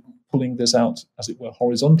only are they pulling this out, as it were,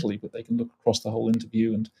 horizontally, but they can look across the whole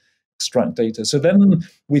interview and extract data. So then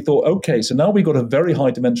we thought, okay, so now we've got a very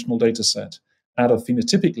high dimensional data set at a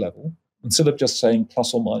phenotypic level. Instead of just saying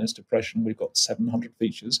plus or minus depression, we've got 700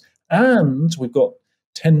 features. And we've got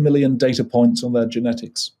 10 million data points on their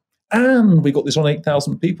genetics. And we got this on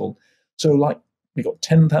 8,000 people. So we got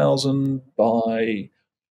 10,000 by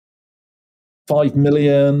 5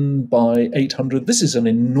 million by 800. This is an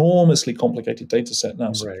enormously complicated data set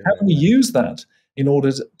now. So can we use that in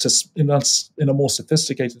order to, in a more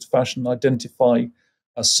sophisticated fashion, identify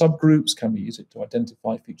subgroups? Can we use it to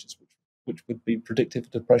identify features which would be predictive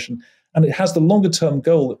of depression? And it has the longer term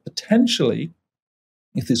goal that potentially,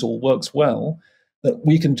 if this all works well, that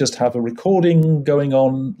we can just have a recording going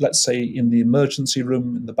on, let's say in the emergency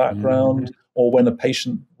room in the background, or when a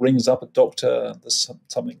patient rings up a doctor, there's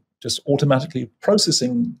something just automatically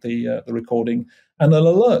processing the recording, and an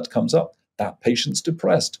alert comes up, that patient's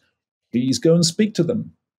depressed. Please go and speak to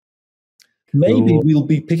them. Maybe we'll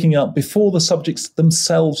be picking up before the subjects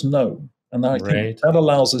themselves know. And I think that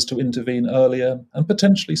allows us to intervene earlier and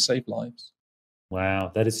potentially save lives.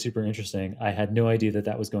 Wow, that is super interesting. I had no idea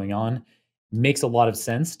that was going on. Makes a lot of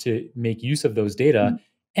sense to make use of those data,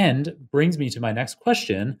 and brings me to my next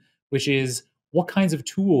question, which is, what kinds of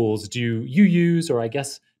tools do you use, or I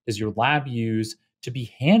guess does your lab use, to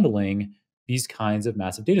be handling these kinds of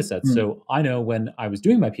massive data sets? So I know when I was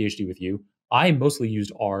doing my PhD with you, I mostly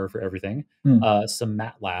used R for everything, some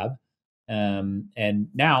MATLAB, and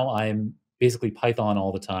now I'm basically Python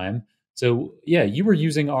all the time. So yeah, you were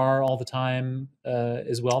using R all the time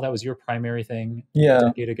as well. That was your primary thing a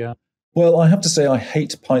decade ago. Well, I have to say I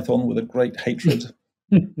hate Python with a great hatred.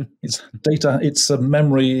 Its data, its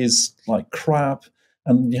memory is like crap,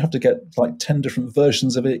 and you have to get like 10 different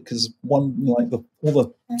versions of it because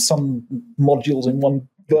some modules in one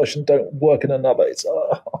version don't work in another. It's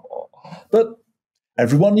but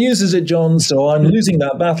everyone uses it, John. So I'm losing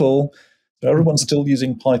that battle. So everyone's still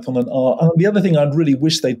using Python and R. And the other thing I'd really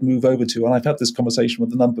wish they'd move over to, and I've had this conversation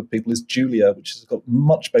with a number of people, is Julia, which has got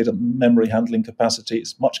much better memory handling capacity.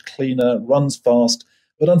 It's much cleaner, runs fast,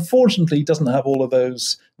 but unfortunately doesn't have all of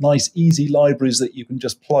those nice, easy libraries that you can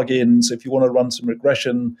just plug in. So if you want to run some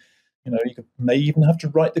regression, you may even have to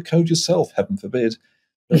write the code yourself, heaven forbid.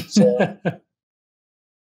 But,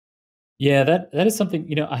 yeah, that is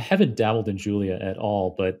something, I haven't dabbled in Julia at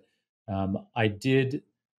all, but I did...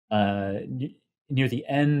 near the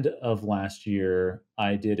end of last year,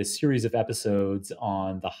 I did a series of episodes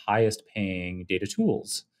on the highest paying data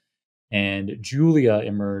tools. And Julia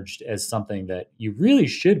emerged as something that you really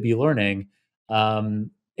should be learning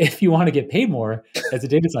if you want to get paid more as a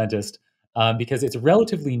data scientist, because it's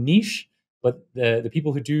relatively niche, but the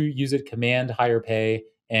people who do use it command higher pay.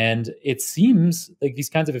 And it seems like these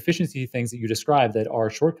kinds of efficiency things that you described that are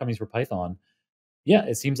shortcomings for Python, yeah,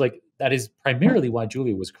 it seems like that is primarily why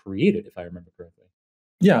Julia was created, if I remember correctly.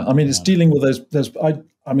 Yeah, I mean, it's dealing with those.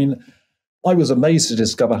 I mean, I was amazed to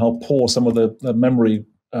discover how poor some of the memory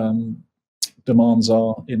demands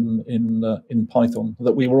are in Python.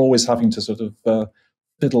 That we were always having to sort of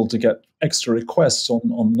fiddle to get extra requests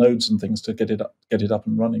on nodes and things to get it up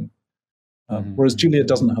and running. Whereas Julia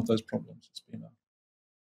doesn't have those problems. It's been a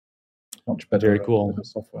much better, very cool better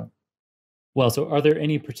software. Well, so are there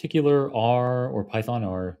any particular R or Python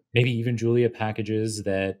or maybe even Julia packages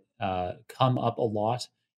that come up a lot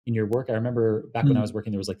in your work? I remember back when I was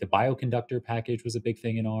working, there was like the bioconductor package was a big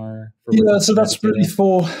thing in R. Yeah, so that's really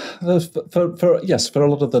for a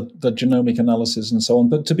lot of the genomic analysis and so on.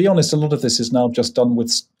 But to be honest, a lot of this is now just done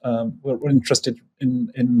with. We're interested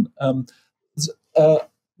in one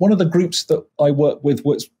of the groups that I work with,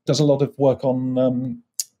 which does a lot of work on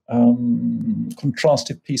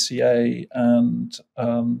contrastive PCA and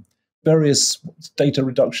various data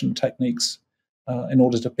reduction techniques in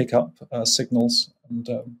order to pick up signals. And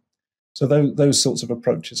so those sorts of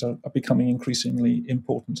approaches are becoming increasingly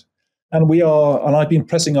important. And I've been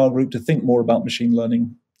pressing our group to think more about machine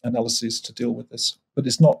learning analysis to deal with this. But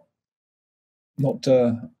it's not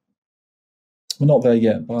we're not there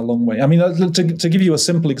yet by a long way. I mean, to give you a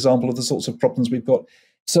simple example of the sorts of problems we've got.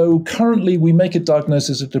 So currently we make a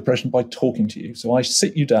diagnosis of depression by talking to you. So I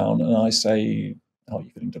sit you down and I say, how are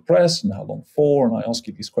you feeling depressed and how long for? And I ask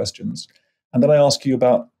you these questions. And then I ask you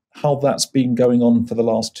about how that's been going on for the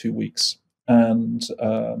last 2 weeks. And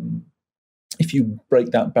if you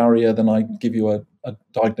break that barrier, then I give you a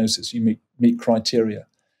diagnosis. You meet criteria.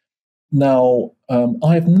 Now,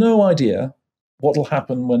 I have no idea what will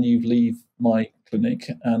happen when you leave my clinic,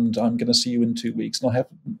 and I'm going to see you in 2 weeks. And I have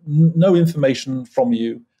no information from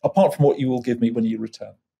you, apart from what you will give me when you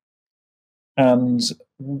return. And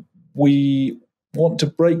we want to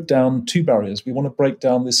break down two barriers. We want to break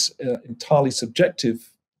down this entirely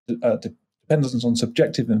subjective dependence on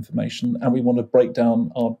subjective information, and we want to break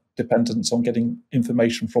down our dependence on getting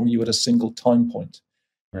information from you at a single time point.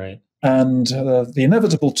 Right. And the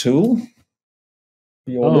inevitable tool,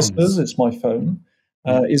 for your listeners, it's my phone,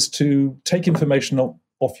 is to take information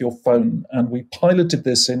off your phone. And we piloted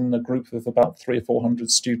this in a group of about 300 or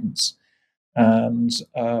 400 students. And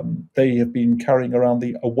they have been carrying around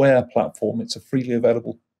the Aware platform. It's a freely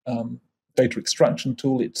available data extraction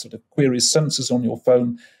tool. It sort of queries sensors on your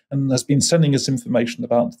phone and has been sending us information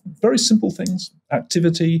about very simple things: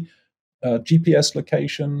 activity, GPS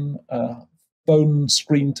location, phone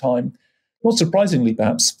screen time. Not surprisingly,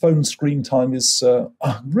 perhaps, phone screen time is a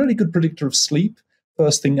really good predictor of sleep.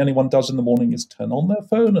 First thing anyone does in the morning is turn on their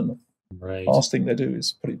phone, and the last thing they do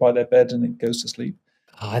is put it by their bed and it goes to sleep.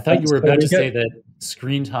 I thought you were about to say that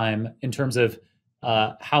screen time, in terms of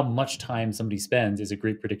how much time somebody spends, is a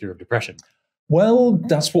great predictor of depression. Well,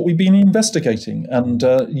 that's what we've been investigating. And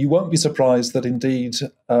you won't be surprised that indeed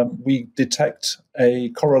we detect a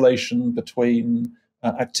correlation between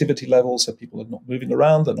activity levels, so people are not moving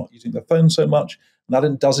around, they're not using their phone so much, and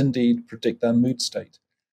that does indeed predict their mood state.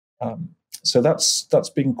 So that's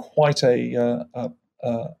been quite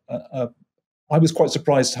I was quite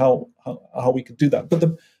surprised how we could do that.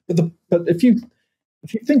 But if you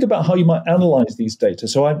think about how you might analyze these data,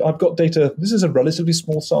 so I've got data. This is a relatively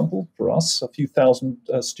small sample for us, a few thousand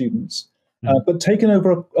students, but taken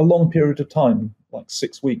over a long period of time, like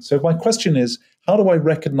 6 weeks. So my question is, how do I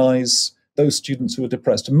recognize those students who are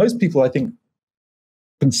depressed? And most people, I think,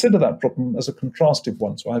 consider that problem as a contrastive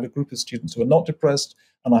one. So I have a group of students who are not depressed,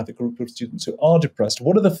 and I have a group of students who are depressed.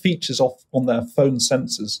 What are the features on their phone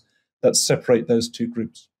sensors that separate those two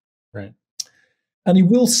groups? Right. And you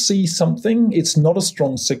will see something. It's not a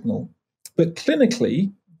strong signal. But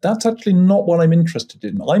clinically, that's actually not what I'm interested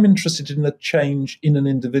in. I'm interested in a change in an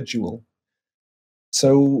individual.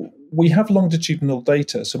 So we have longitudinal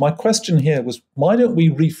data. So my question here was, why don't we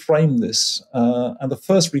reframe this? And the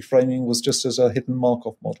first reframing was just as a hidden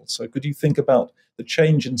Markov model. So could you think about the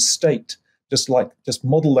change in state, just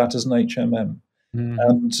model that as an HMM,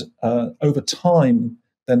 and over time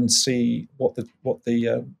then see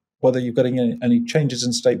whether you're getting any changes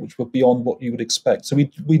in state which were beyond what you would expect. So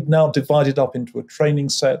we'd now divided up into a training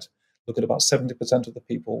set, look at about 70% of the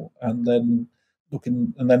people, and then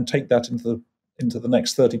take that into the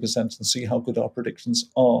next 30% and see how good our predictions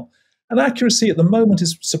are. And accuracy at the moment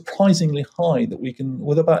is surprisingly high, that we can,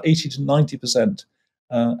 with about 80 to 90%,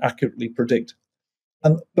 accurately predict.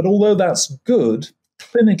 But although that's good,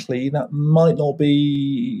 clinically, that might not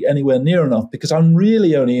be anywhere near enough, because I'm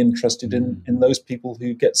really only interested in those people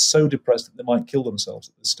who get so depressed that they might kill themselves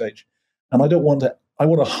at this stage. And I want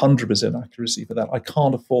 100% accuracy for that. I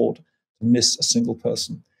can't afford to miss a single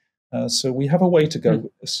person. So we have a way to go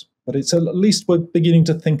with this. But it's at least we're beginning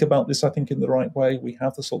to think about this, I think, in the right way. We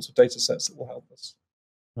have the sorts of data sets that will help us.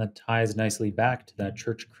 That ties nicely back to that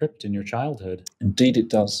church crypt in your childhood. Indeed it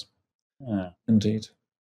does. Indeed.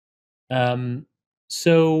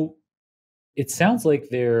 So it sounds like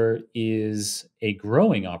there is a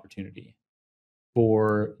growing opportunity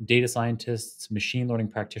for data scientists, machine learning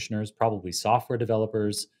practitioners, probably software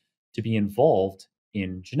developers, to be involved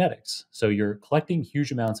in genetics. So you're collecting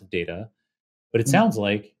huge amounts of data, but it sounds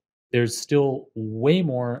like there's still way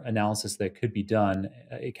more analysis that could be done.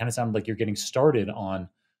 It kind of sounded like you're getting started on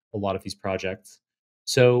a lot of these projects.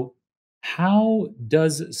 So how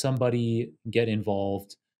does somebody get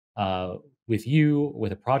involved with you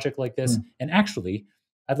with a project like this? And actually,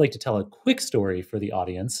 I'd like to tell a quick story for the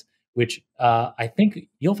audience, which I think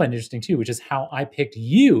you'll find interesting too, which is how I picked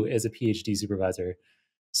you as a PhD supervisor.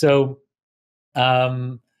 So,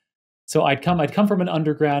 I'd come from an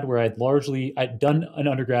undergrad where I'd done an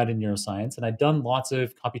undergrad in neuroscience, and I'd done lots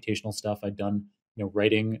of computational stuff. I'd done,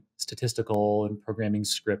 writing statistical and programming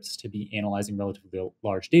scripts to be analyzing relatively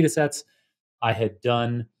large data sets. I had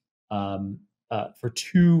done, for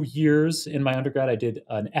 2 years in my undergrad, I did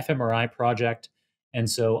an fMRI project. And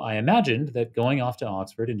so I imagined that going off to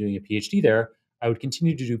Oxford and doing a PhD there, I would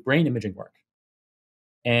continue to do brain imaging work.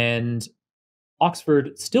 And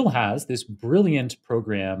Oxford still has this brilliant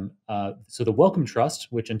program. So the Wellcome Trust,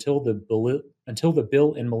 which until the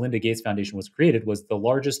Bill and Melinda Gates Foundation was created, was the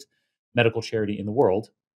largest medical charity in the world.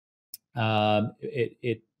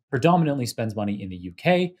 It predominantly spends money in the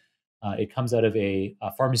UK. It comes out of a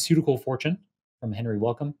pharmaceutical fortune from Henry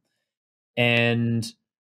Wellcome. And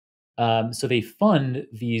so they fund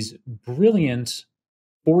these brilliant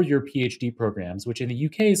 4-year PhD programs, which in the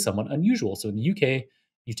UK is somewhat unusual. So in the UK,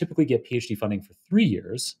 you typically get PhD funding for 3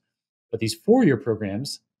 years, but these 4-year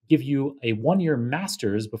programs give you a 1-year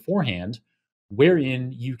master's beforehand,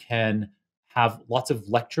 wherein you can have lots of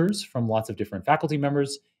lectures from lots of different faculty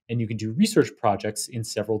members, and you can do research projects in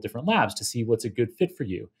several different labs to see what's a good fit for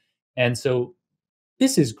you. And so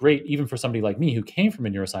this is great even for somebody like me who came from a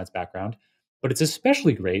neuroscience background, but it's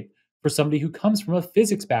especially great for somebody who comes from a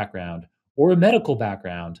physics background or a medical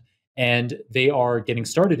background, and they are getting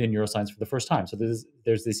started in neuroscience for the first time. So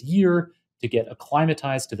there's this year to get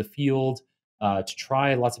acclimatized to the field, to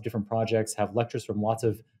try lots of different projects, have lectures from lots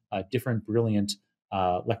of different brilliant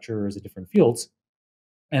lecturers in different fields.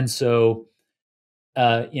 And so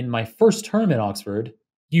in my first term at Oxford,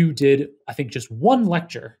 you did, I think, just one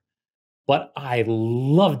lecture, but I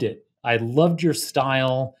loved it. I loved your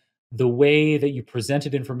style, the way that you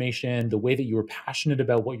presented information, the way that you were passionate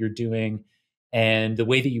about what you're doing, and the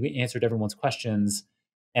way that you answered everyone's questions.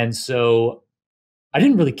 And so I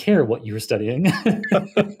didn't really care what you were studying. I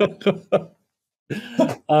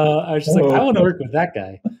was just like, I want to work with that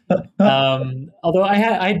guy. Although I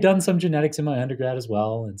had done some genetics in my undergrad as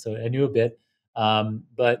well, and so I knew a bit.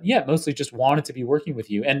 But yeah, mostly just wanted to be working with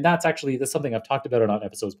you. And that's something I've talked about on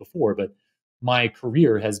episodes before, but my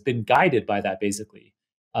career has been guided by that basically.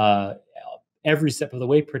 Every step of the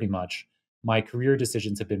way, pretty much. My career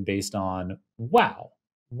decisions have been based on, wow,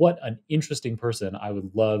 what an interesting person. I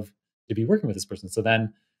would love to be working with this person. So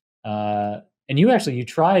then, and you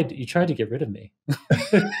tried to get rid of me.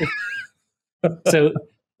 So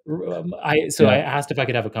I asked if I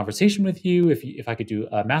could have a conversation with you, if I could do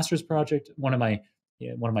a master's project, one of my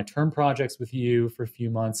term projects with you for a few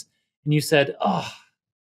months. And you said, oh,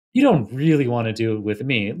 you don't really want to do it with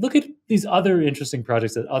me. Look at these other interesting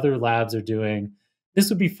projects that other labs are doing. This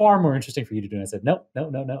would be far more interesting for you to do. And I said, no.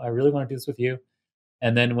 I really want to do this with you.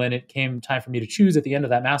 And then when it came time for me to choose at the end of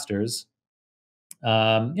that master's,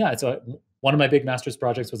 so one of my big master's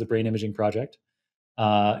projects was a brain imaging project.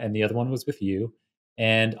 And the other one was with you.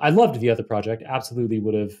 And I loved the other project. Absolutely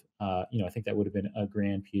would have, I think that would have been a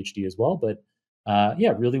grand PhD as well. But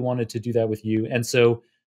really wanted to do that with you. And so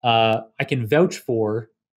I can vouch for,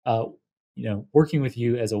 working with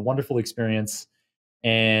you as a wonderful experience.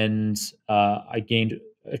 And I gained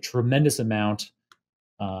a tremendous amount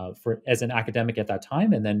as an academic at that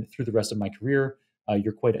time. And then through the rest of my career,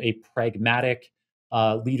 you're quite a pragmatic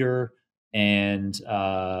leader and,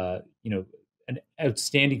 an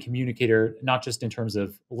outstanding communicator, not just in terms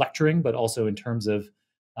of lecturing, but also in terms of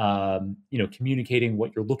communicating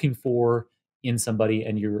what you're looking for in somebody,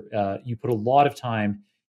 and you put a lot of time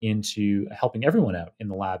into helping everyone out in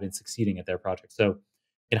the lab and succeeding at their project. So,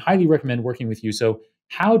 I highly recommend working with you. So,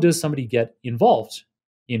 how does somebody get involved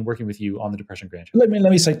in working with you on the depression grant? Let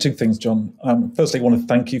me say two things, John. Firstly, I want to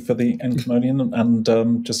thank you for the encomium, and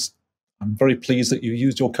I'm very pleased that you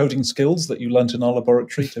used your coding skills that you learnt in our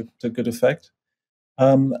laboratory to good effect.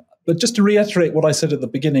 But just to reiterate what I said at the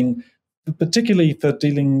beginning, particularly for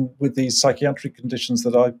dealing with these psychiatric conditions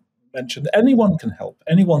that I mentioned, anyone can help.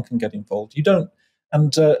 Anyone can get involved.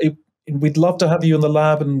 We'd love to have you in the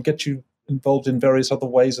lab and get you involved in various other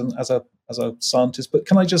ways and as a scientist. But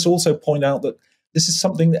can I just also point out that this is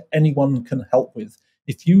something that anyone can help with.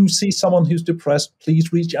 If you see someone who's depressed,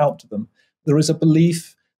 please reach out to them. There is a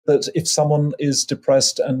belief that if someone is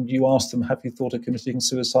depressed and you ask them, have you thought of committing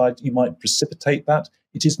suicide, you might precipitate that.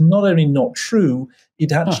 It is not only not true,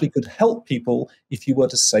 it actually could help people if you were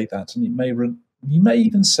to say that, and you may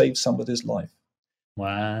even save somebody's life.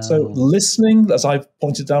 Wow. So listening, as I've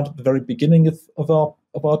pointed out at the very beginning of our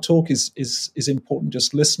talk, is important,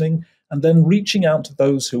 just listening, and then reaching out to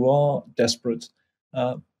those who are desperate.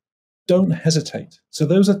 Don't hesitate. So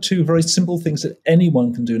those are two very simple things that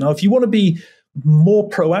anyone can do. Now, if you want to be more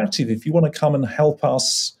proactive, if you want to come and help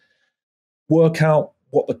us work out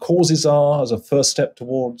what the causes are as a first step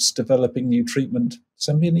towards developing new treatment,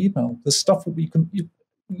 send me an email. There's stuff that you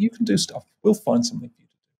can do stuff. We'll find something for you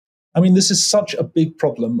to do. I mean, this is such a big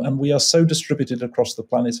problem, and we are so distributed across the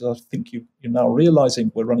planet. I think you're now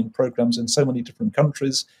realizing we're running programs in so many different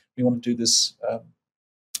countries. We want to do this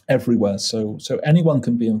everywhere. So anyone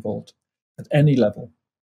can be involved at any level.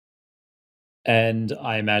 And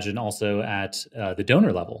I imagine also at the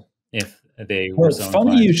donor level, if they were well, so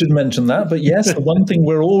funny inclined. You should mention that, but yes, the one thing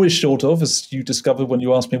we're always short of, as you discovered when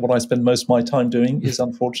you asked me what I spend most of my time doing, is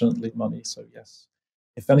unfortunately money. So yes,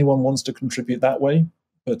 if anyone wants to contribute that way,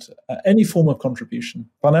 but any form of contribution,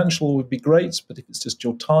 financial would be great, but if it's just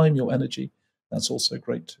your time, your energy, that's also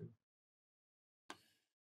great too.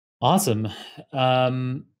 Awesome.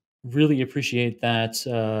 Really appreciate that.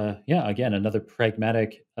 Again, another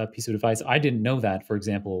pragmatic piece of advice. I didn't know that, for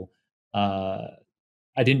example,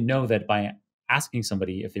 I didn't know that by asking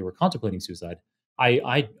somebody if they were contemplating suicide,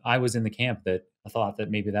 I was in the camp that I thought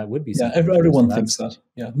that maybe that would be something. Everyone thinks that.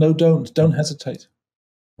 Yeah, no, don't hesitate.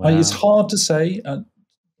 Wow. It's hard to say,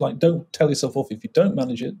 don't tell yourself off if you don't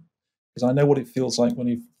manage it, because I know what it feels like when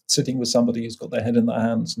you're sitting with somebody who's got their head in their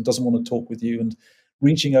hands and doesn't want to talk with you, and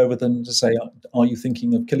reaching over them to say, are you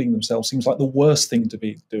thinking of killing themselves, seems like the worst thing to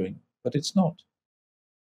be doing, but it's not.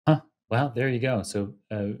 Well, there you go. So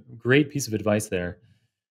great piece of advice there.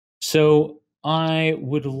 So I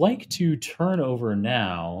would like to turn over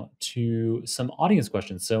now to some audience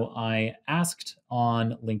questions. So I asked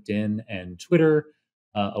on LinkedIn and Twitter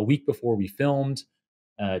a week before we filmed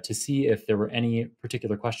to see if there were any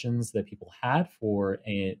particular questions that people had for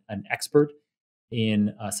an expert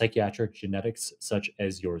in psychiatric genetics, such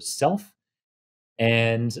as yourself.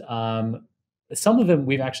 And some of them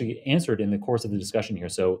we've actually answered in the course of the discussion here.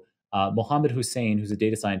 So Mohammed Hussein, who's a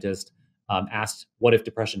data scientist, asked, what if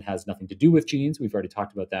depression has nothing to do with genes? We've already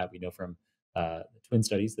talked about that. We know from the twin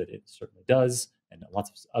studies that it certainly does, and lots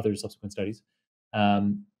of other subsequent studies.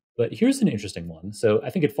 But here's an interesting one. So I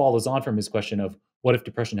think it follows on from his question of, what if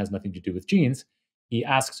depression has nothing to do with genes? He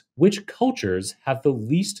asks, which cultures have the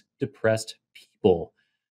least depressed people?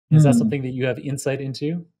 Is that something that you have insight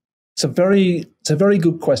into? It's a very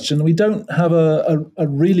good question. We don't have a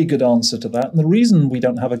really good answer to that. And the reason we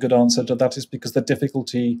don't have a good answer to that is because the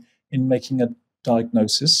difficulty in making a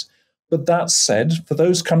diagnosis. But that said, for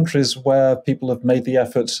those countries where people have made the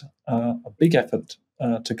effort, a big effort,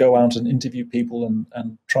 to go out and interview people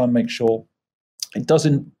and try and make sure, it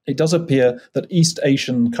does appear that East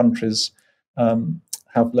Asian countries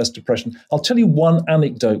have less depression. I'll tell you one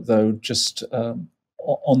anecdote, though, just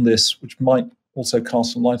on this, which might also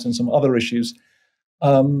cast some light on some other issues.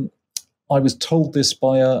 I was told this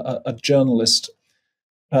by a journalist.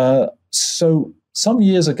 So some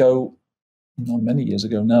years ago, not many years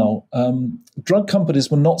ago now, drug companies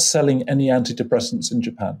were not selling any antidepressants in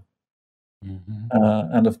Japan. Mm-hmm.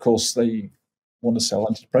 And of course, they want to sell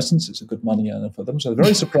antidepressants. It's a good money earner for them. So they're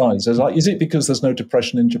very surprised. They're like, is it because there's no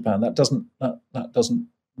depression in Japan? That doesn't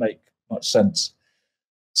make much sense.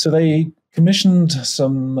 So they commissioned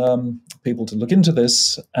some people to look into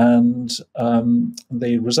this, and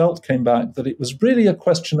the result came back that it was really a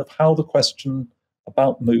question of how the question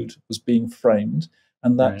about mood was being framed,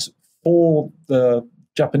 and that for the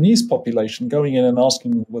Japanese population, going in and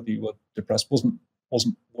asking whether you were depressed wasn't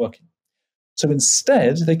working. So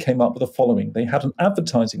instead, they came up with the following. They had an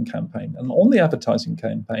advertising campaign. And on the advertising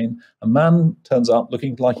campaign, a man turns up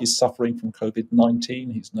looking like he's suffering from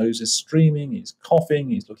COVID-19. His nose is streaming, he's coughing,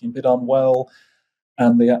 he's looking a bit unwell.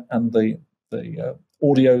 And the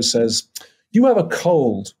audio says, "You have a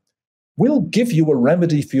cold. We'll give you a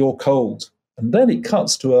remedy for your cold." And then it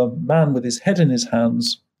cuts to a man with his head in his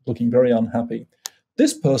hands, looking very unhappy.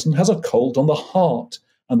 "This person has a cold on the heart.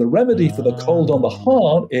 And the remedy for the cold on the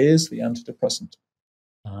heart is the antidepressant."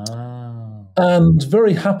 And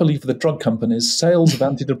very happily for the drug companies, sales of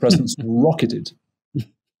antidepressants rocketed.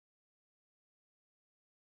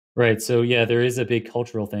 Right. So yeah, there is a big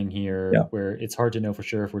cultural thing here where it's hard to know for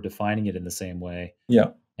sure if we're defining it in the same way.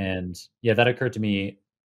 Yeah. And yeah, that occurred to me.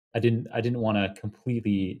 I didn't want to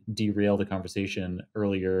completely derail the conversation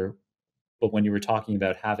earlier, but when you were talking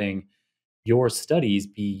about having your studies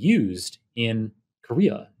be used in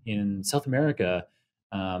Korea, in South America.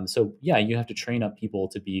 So yeah, you have to train up people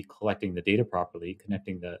to be collecting the data properly,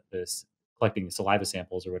 collecting saliva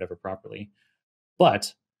samples or whatever properly.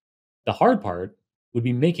 But the hard part would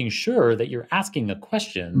be making sure that you're asking the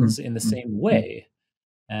questions in the same way.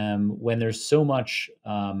 When there's so much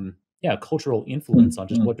cultural influence on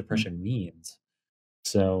just what depression means.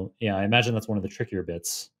 So yeah, I imagine that's one of the trickier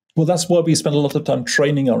bits. Well, that's why we spend a lot of time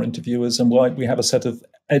training our interviewers and why we have a set of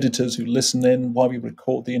editors who listen in, why we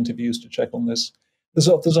record the interviews to check on this. There's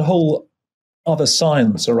a whole other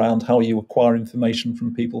science around how you acquire information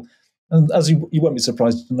from people. And as you won't be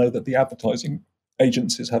surprised to know that the advertising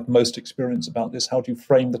agencies have most experience about this. How do you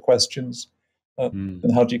frame the questions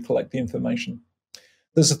and how do you collect the information?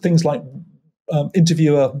 There's things like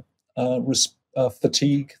interviewer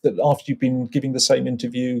fatigue, that after you've been giving the same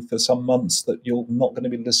interview for some months that you're not going to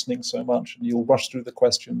be listening so much and you'll rush through the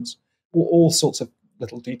questions, all sorts of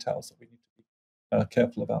little details that we need to be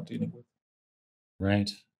careful about dealing with. Right.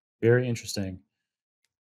 Very interesting.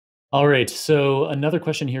 All right. So another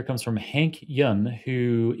question here comes from Hank Yun,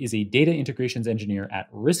 who is a data integrations engineer at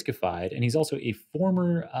Riskified, and he's also a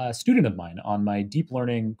former student of mine on my deep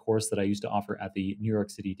learning course that I used to offer at the New York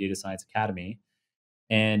City Data Science Academy.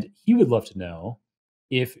 And he would love to know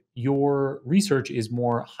if your research is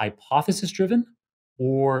more hypothesis-driven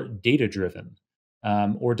or data-driven,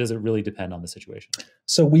 or does it really depend on the situation?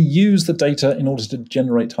 So we use the data in order to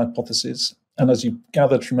generate hypotheses. And as you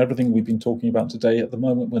gathered from everything we've been talking about today, at the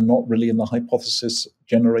moment, we're not really in the hypothesis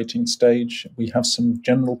generating stage. We have some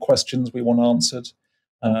general questions we want answered,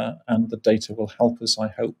 and the data will help us, I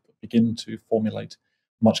hope, begin to formulate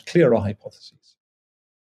much clearer hypotheses.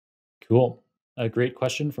 Cool. A great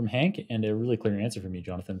question from Hank and a really clear answer from you,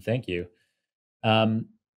 Johnathan. Thank you.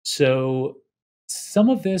 So some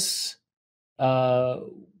of this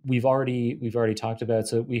we've already talked about.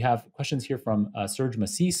 So we have questions here from Serge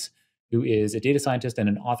Massis, who is a data scientist and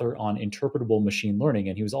an author on interpretable machine learning.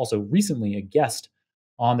 And he was also recently a guest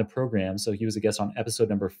on the program. So he was a guest on episode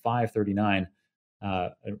number 539,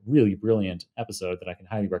 a really brilliant episode that I can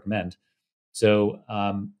highly recommend. So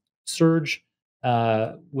Serge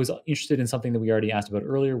was interested in something that we already asked about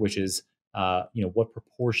earlier, which is, what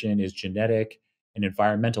proportion is genetic and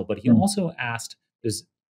environmental. But he also asked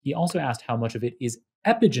how much of it is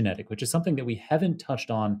epigenetic, which is something that we haven't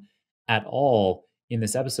touched on at all in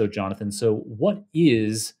this episode, Johnathan. So what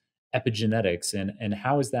is epigenetics and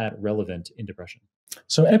how is that relevant in depression?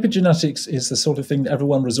 So epigenetics is the sort of thing that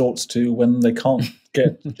everyone resorts to when they can't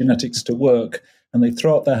get genetics to work, and they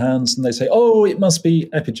throw up their hands and they say, "Oh, it must be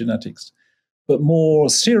epigenetics." But more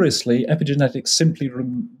seriously, epigenetics simply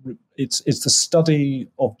it's the study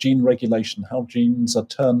of gene regulation, how genes are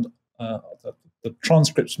turned, the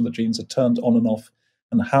transcripts from the genes are turned on and off,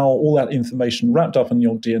 and how all that information wrapped up in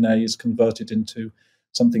your DNA is converted into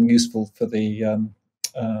something useful for the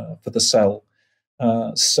cell.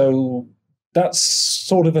 So that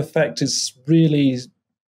sort of effect is really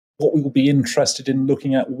what we will be interested in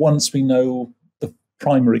looking at once we know the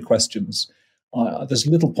primary questions. There's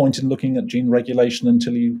little point in looking at gene regulation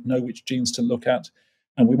until you know which genes to look at,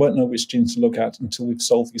 and we won't know which genes to look at until we've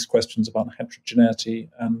solved these questions about heterogeneity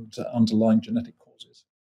and underlying genetic causes.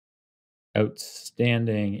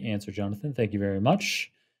 Outstanding answer, Johnathan. Thank you very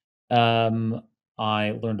much.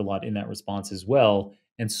 I learned a lot in that response as well.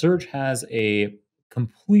 And Serge has a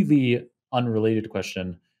completely unrelated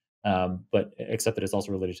question, but except that it's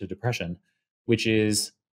also related to depression, which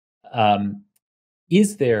is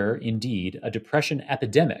there indeed a depression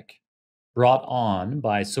epidemic brought on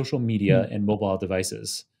by social media and mobile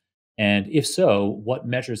devices? And if so, what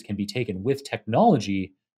measures can be taken with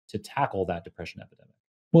technology to tackle that depression epidemic?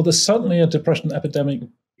 Well, there's certainly a depression epidemic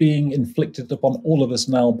being inflicted upon all of us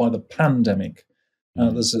now by the pandemic.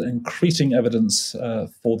 There's increasing evidence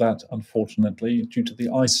for that, unfortunately, due to the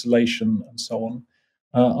isolation and so on.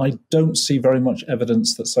 I don't see very much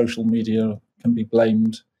evidence that social media can be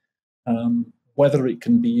blamed. Whether it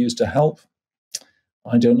can be used to help,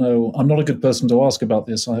 I don't know. I'm not a good person to ask about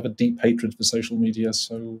this. I have a deep hatred for social media.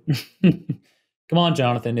 So, come on,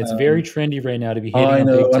 Johnathan. It's very trendy right now to be hating I on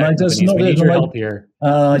know, big tech and companies. We need your help here.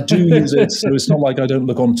 I do use it, so it's not like I don't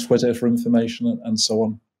look on Twitter for information and so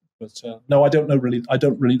on. But no, I don't know really. I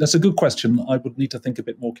don't really. That's a good question. I would need to think a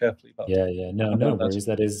bit more carefully about. Yeah. No worries.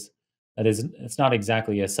 That is. It's not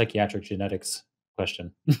exactly a psychiatric genetics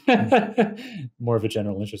question. More of a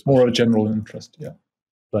general interest question. More of a general interest, yeah.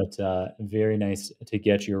 But very nice to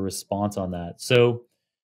get your response on that. So,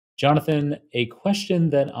 Johnathan, a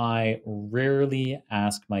question that I rarely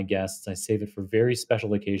ask my guests, I save it for very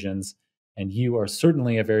special occasions, and you are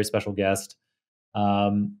certainly a very special guest.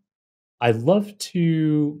 I love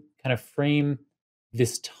to kind of frame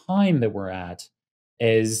this time that we're at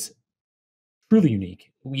as truly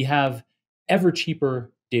unique. We have ever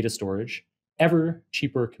cheaper data storage, ever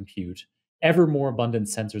cheaper compute, ever more abundant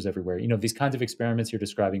sensors everywhere. These kinds of experiments you're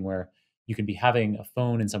describing where you can be having a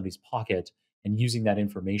phone in somebody's pocket and using that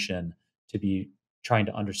information to be trying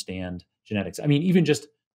to understand genetics. I mean, even just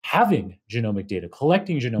having genomic data,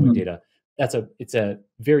 collecting genomic data, it's a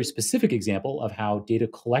very specific example of how data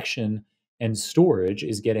collection and storage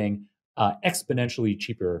is getting exponentially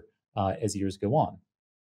cheaper as years go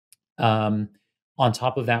on. On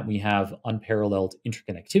top of that, we have unparalleled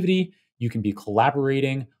interconnectivity. You can be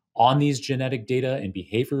collaborating on these genetic data and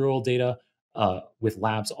behavioral data with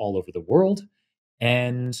labs all over the world.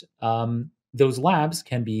 And those labs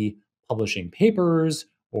can be publishing papers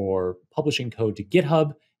or publishing code to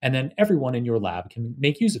GitHub, and then everyone in your lab can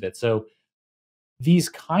make use of it. So these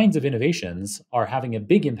kinds of innovations are having a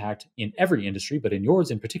big impact in every industry, but in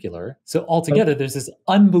yours in particular. So altogether, there's this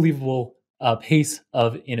unbelievable pace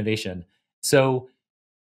of innovation. So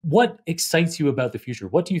what excites you about the future?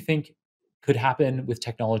 What do you think could happen with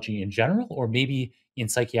technology in general, or maybe in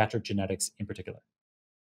psychiatric genetics in particular?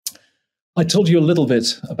 I told you a little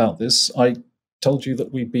bit about this. I told you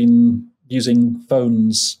that we've been using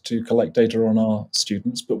phones to collect data on our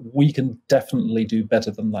students, but we can definitely do better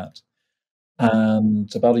than that. And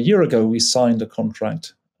about a year ago, we signed a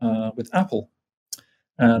contract with Apple.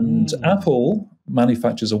 And Apple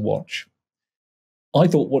manufactures a watch. I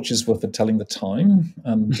thought watches were for telling the time,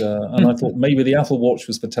 and I thought maybe the Apple Watch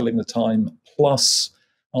was for telling the time plus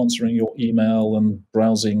answering your email and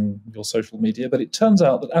browsing your social media. But it turns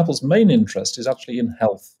out that Apple's main interest is actually in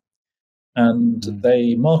health. And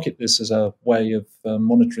they market this as a way of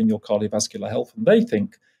monitoring your cardiovascular health. And they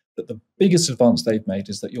think that the biggest advance they've made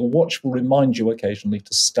is that your watch will remind you occasionally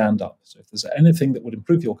to stand up. So if there's anything that would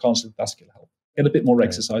improve your cardiovascular health, get a bit more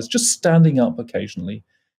exercise, just standing up occasionally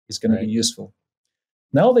is going to be useful.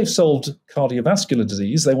 Now they've solved cardiovascular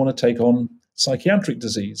disease, they want to take on psychiatric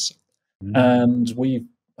disease. And we've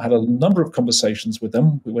had a number of conversations with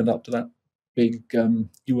them. We went up to that big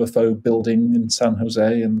UFO building in San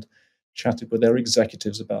Jose and chatted with their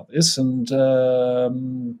executives about this and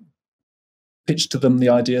pitched to them the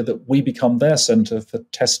idea that we become their center for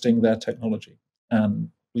testing their technology.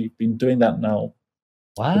 And we've been doing that now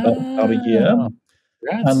for about a year.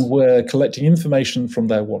 Congrats. And we're collecting information from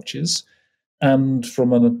their watches and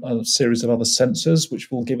from a series of other sensors,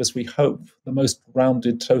 which will give us, we hope, the most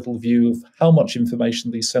rounded total view of how much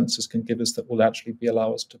information these sensors can give us that will actually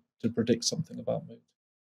allow us to predict something about mood.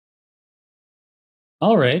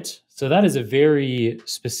 All right. So that is a very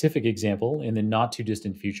specific example in the not too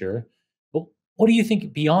distant future. But what do you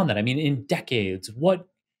think beyond that? I mean, in decades, what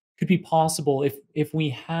could be possible if we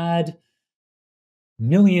had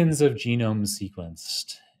millions of genomes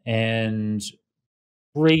sequenced and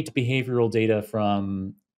great behavioral data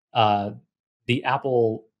from the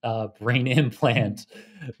Apple brain implant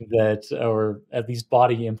or at least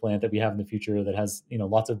body implant that we have in the future that has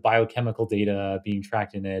lots of biochemical data being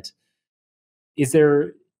tracked in it? Is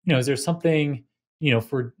there something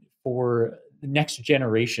for the next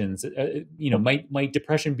generations? Might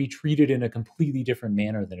depression be treated in a completely different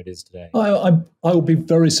manner than it is today? I will be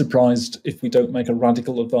very surprised if we don't make a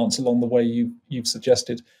radical advance along the way you've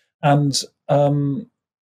suggested. And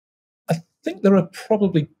I think there are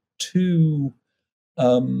probably two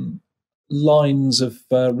lines of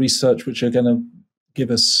research which are going to give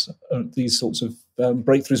us these sorts of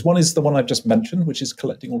breakthroughs. One is the one I've just mentioned, which is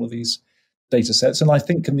collecting all of these data sets. And I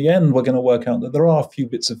think in the end, we're going to work out that there are a few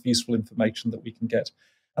bits of useful information that we can get.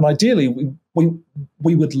 And ideally,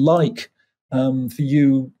 we would like for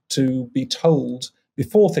you to be told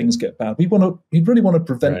before things get bad. We really want to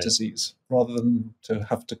prevent disease rather than to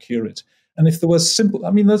have to cure it. And if there was simple, I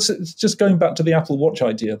mean, it's just going back to the Apple Watch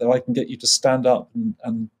idea that I can get you to stand up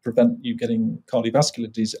and prevent you getting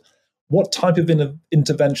cardiovascular disease. What type of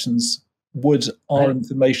interventions would our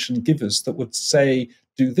information give us that would say,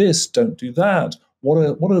 do this, don't do that?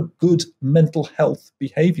 What are good mental health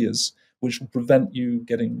behaviors which will prevent you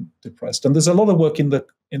getting depressed? And there's a lot of work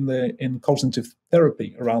in cognitive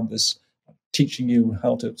therapy around this, teaching you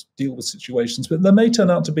how to deal with situations. But there may turn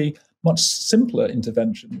out to be much simpler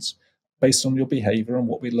interventions based on your behavior and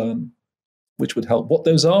what we learn, which would help. What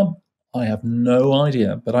those are, I have no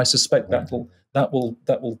idea, but I suspect that will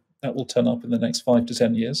turn up in the next 5 to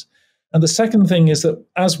 10 years. And the second thing is that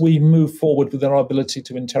as we move forward with our ability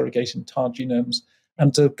to interrogate entire genomes,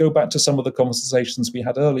 and to go back to some of the conversations we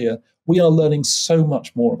had earlier, we are learning so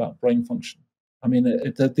much more about brain function. I mean,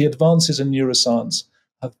 the advances in neuroscience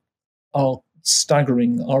are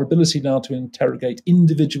staggering. Our ability now to interrogate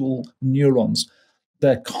individual neurons,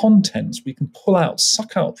 their contents, we can pull out,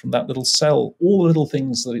 suck out from that little cell all the little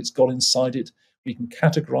things that it's got inside it. We can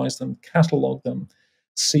categorize them, catalog them,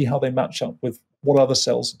 see how they match up with what other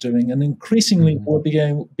cells are doing. And increasingly, we're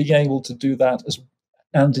being able to do that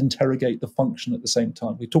and interrogate the function at the same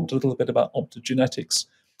time. We talked a little bit about optogenetics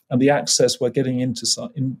and the access we're getting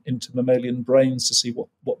into mammalian brains to see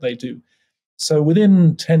what they do. So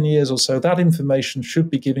within 10 years or so, that information should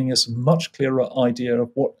be giving us a much clearer idea of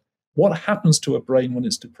what happens to a brain when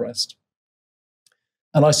it's depressed.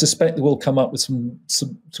 And I suspect we'll come up with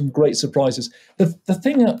some great surprises. The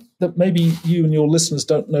thing that maybe you and your listeners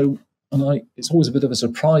don't know, and it's always a bit of a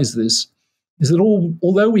surprise, this, is that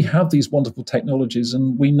although we have these wonderful technologies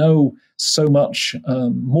and we know so much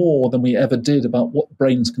more than we ever did about what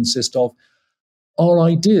brains consist of, our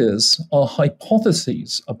ideas, our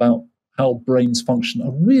hypotheses about how brains function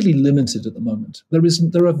are really limited at the moment.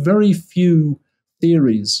 There are very few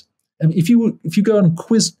theories. And if you go and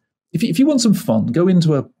quiz, if you want some fun, go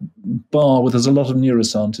into a bar where there's a lot of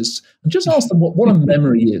neuroscientists and just ask them what a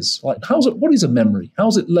memory is. Like, what is a memory?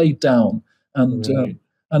 How's it laid down?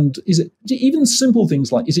 And is it even simple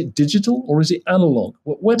things like, is it digital or is it analog?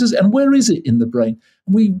 Where is it in the brain?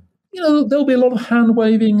 And there'll be a lot of hand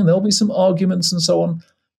waving and there'll be some arguments and so on.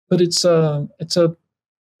 But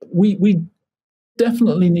we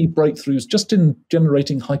definitely need breakthroughs just in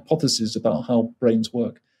generating hypotheses about how brains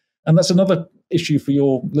work. And that's another issue for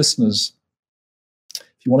your listeners.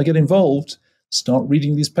 If you want to get involved, start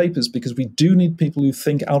reading these papers, because we do need people who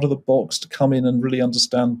think out of the box to come in and really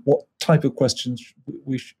understand what type of questions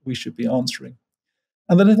we should be answering.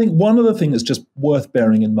 And then I think one other thing that's just worth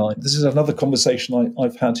bearing in mind, this is another conversation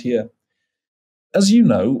I've had here. As you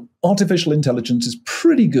know, artificial intelligence is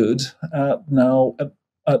pretty good now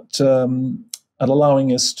at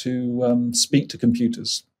allowing us to speak to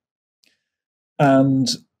computers. And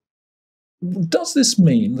does this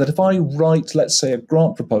mean that if I write, let's say, a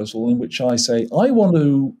grant proposal in which I say, I want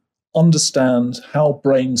to understand how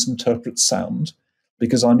brains interpret sound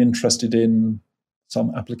because I'm interested in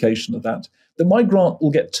some application of that my grant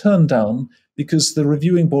will get turned down because the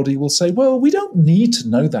reviewing body will say, well, we don't need to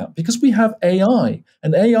know that because we have AI,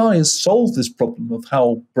 and AI has solved this problem of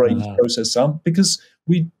how brains process sound because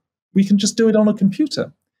we can just do it on a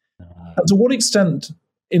computer. And to what extent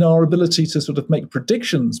in our ability to sort of make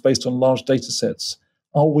predictions based on large data sets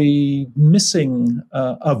are we missing,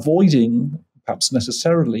 avoiding, perhaps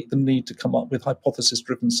necessarily, the need to come up with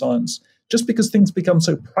hypothesis-driven science just because things become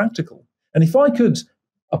so practical? And if I could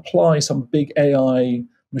apply some big AI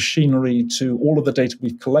machinery to all of the data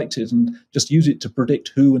we've collected and just use it to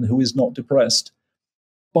predict who and who is not depressed,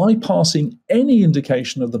 bypassing any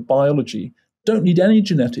indication of the biology, don't need any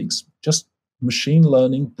genetics, just machine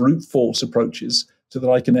learning, brute force approaches so that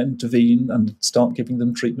I can intervene and start giving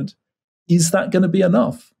them treatment. Is that going to be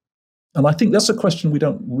enough? And I think that's a question we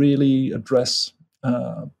don't really address,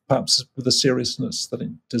 perhaps with the seriousness that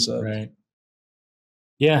it deserves. Right.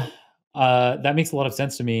 Yeah, that makes a lot of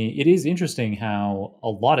sense to me. It is interesting how a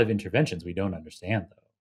lot of interventions we don't understand,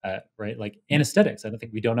 though, right? Like anesthetics. I don't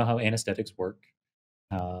think we don't know how anesthetics work,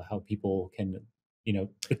 how people can,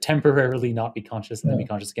 temporarily not be conscious and then be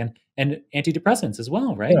conscious again. And antidepressants as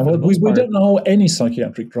well, right? Yeah, well, we don't know how any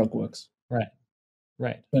psychiatric drug works. Right.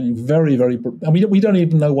 I mean, very, very. I mean, we don't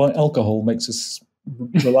even know why alcohol makes us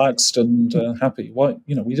relaxed and happy. Why,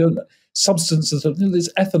 we don't. Substances. There's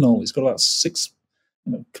ethanol. It's got about 6,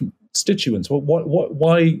 constituents. Well,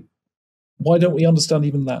 why don't we understand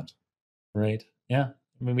even that? Right. Yeah.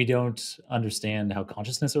 I mean, we don't understand how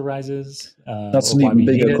consciousness arises. That's an even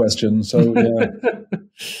bigger question. So,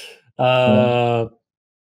 yeah.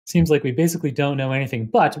 seems like we basically don't know anything,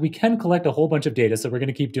 but we can collect a whole bunch of data. So we're going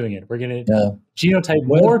to keep doing it. We're going to genotype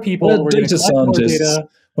more people. We're going to collect more data.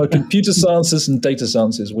 We're computer scientists and data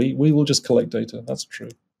scientists. We will just collect data. That's true.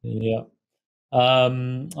 Yeah.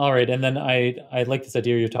 All right. And then I like this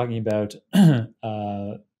idea you're talking about,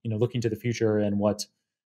 looking to the future and what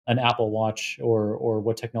an Apple Watch or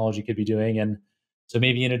what technology could be doing. And so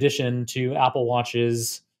maybe in addition to Apple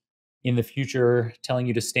Watches in the future telling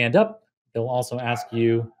you to stand up, they'll also ask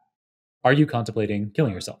you, are you contemplating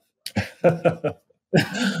killing yourself?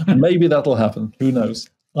 Maybe that'll happen. Who knows?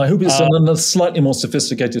 I hope it's in a slightly more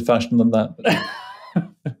sophisticated fashion than that. But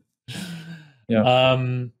yeah.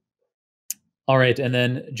 All right. And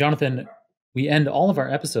then, Johnathan, we end all of our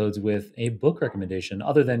episodes with a book recommendation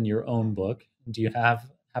other than your own book. Do you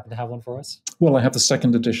happen to have one for us? Well, I have the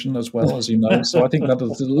second edition as well, as you know. So I think that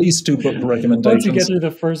is at least 2 book recommendations. Once you get through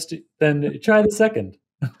the first, then try the second.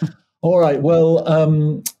 All right. Well,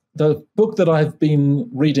 the book that I've been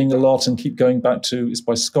reading a lot and keep going back to is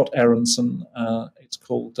by Scott Aronson. It's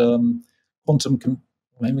called let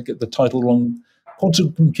me get the title wrong,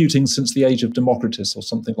 Quantum Computing Since the Age of Democritus or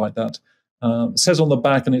something like that. It says on the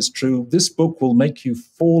back, and it's true, this book will make you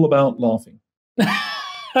fall about laughing.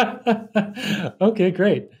 Okay,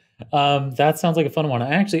 great. That sounds like a fun one.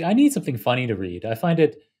 I need something funny to read. I find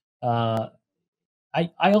it, I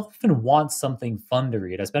often want something fun to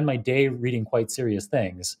read. I spend my day reading quite serious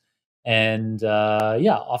things and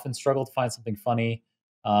often struggle to find something funny.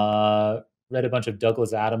 Read a bunch of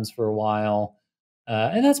Douglas Adams for a while,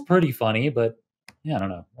 and that's pretty funny, but I don't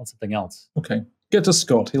know. Want something else. Okay. Get to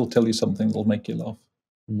Scott. He'll tell you something that'll make you laugh.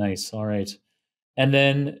 Nice. All right. And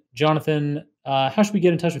then, Johnathan, how should we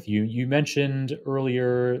get in touch with you? You mentioned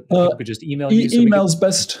earlier that people could just email you. Email's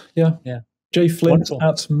best. Yeah.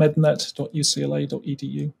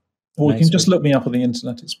 jflint@mednet.ucla.edu. Or you can just look me up on the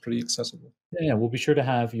internet. It's pretty accessible. Yeah, we'll be sure to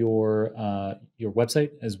have your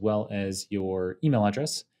website as well as your email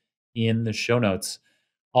address in the show notes.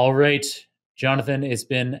 All right, Johnathan, it's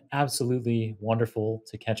been absolutely wonderful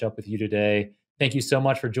to catch up with you today. Thank you so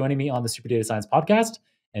much for joining me on the Super Data Science podcast.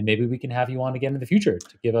 And maybe we can have you on again in the future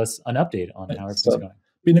to give us an update on how everything's going.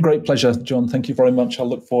 Been a great pleasure, John. Thank you very much. I'll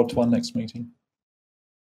look forward to our next meeting.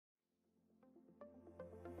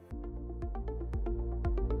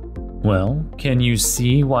 Well, can you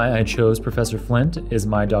see why I chose Professor Flint as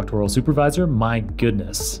my doctoral supervisor? My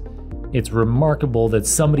goodness. It's remarkable that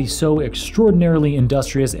somebody so extraordinarily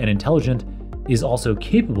industrious and intelligent is also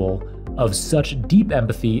capable of such deep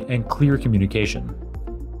empathy and clear communication.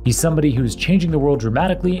 He's somebody who's changing the world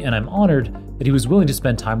dramatically, and I'm honored that he was willing to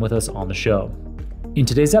spend time with us on the show. In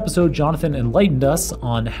today's episode, Johnathan enlightened us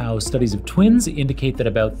on how studies of twins indicate that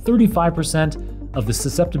about 35% of the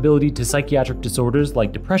susceptibility to psychiatric disorders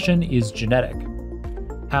like depression is genetic.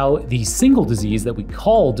 How the single disease that we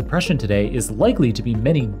call depression today is likely to be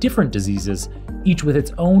many different diseases, each with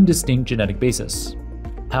its own distinct genetic basis.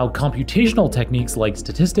 How computational techniques like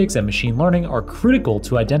statistics and machine learning are critical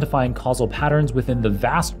to identifying causal patterns within the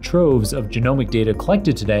vast troves of genomic data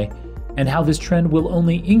collected today, and how this trend will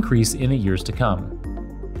only increase in the years to come.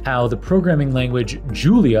 How the programming language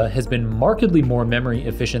Julia has been markedly more memory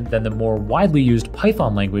efficient than the more widely used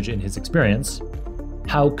Python language in his experience.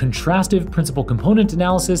 How contrastive principal component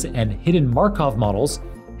analysis and hidden Markov models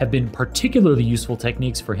have been particularly useful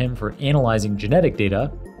techniques for him for analyzing genetic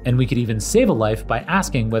data, and we could even save a life by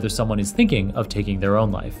asking whether someone is thinking of taking their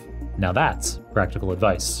own life. Now that's practical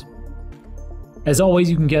advice. As always,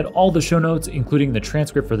 you can get all the show notes, including the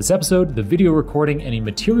transcript for this episode, the video recording, any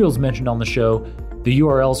materials mentioned on the show, the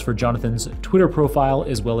URLs for Johnathan's Twitter profile,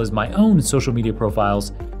 as well as my own social media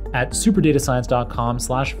profiles at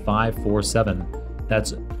superdatascience.com/547.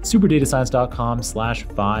 That's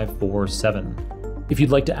superdatascience.com/547. If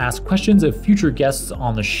you'd like to ask questions of future guests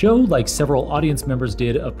on the show, like several audience members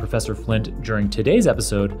did of Professor Flint during today's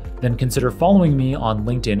episode, then consider following me on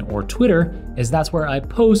LinkedIn or Twitter, as that's where I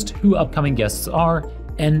post who upcoming guests are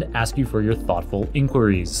and ask you for your thoughtful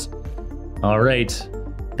inquiries. All right.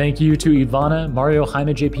 Thank you to Ivana, Mario,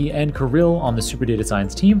 Jaime, JP, and Kirill on the Super Data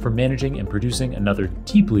Science team for managing and producing another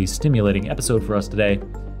deeply stimulating episode for us today.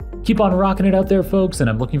 Keep on rocking it out there, folks, and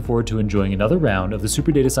I'm looking forward to enjoying another round of the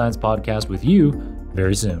Super Data Science podcast with you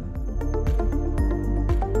very soon.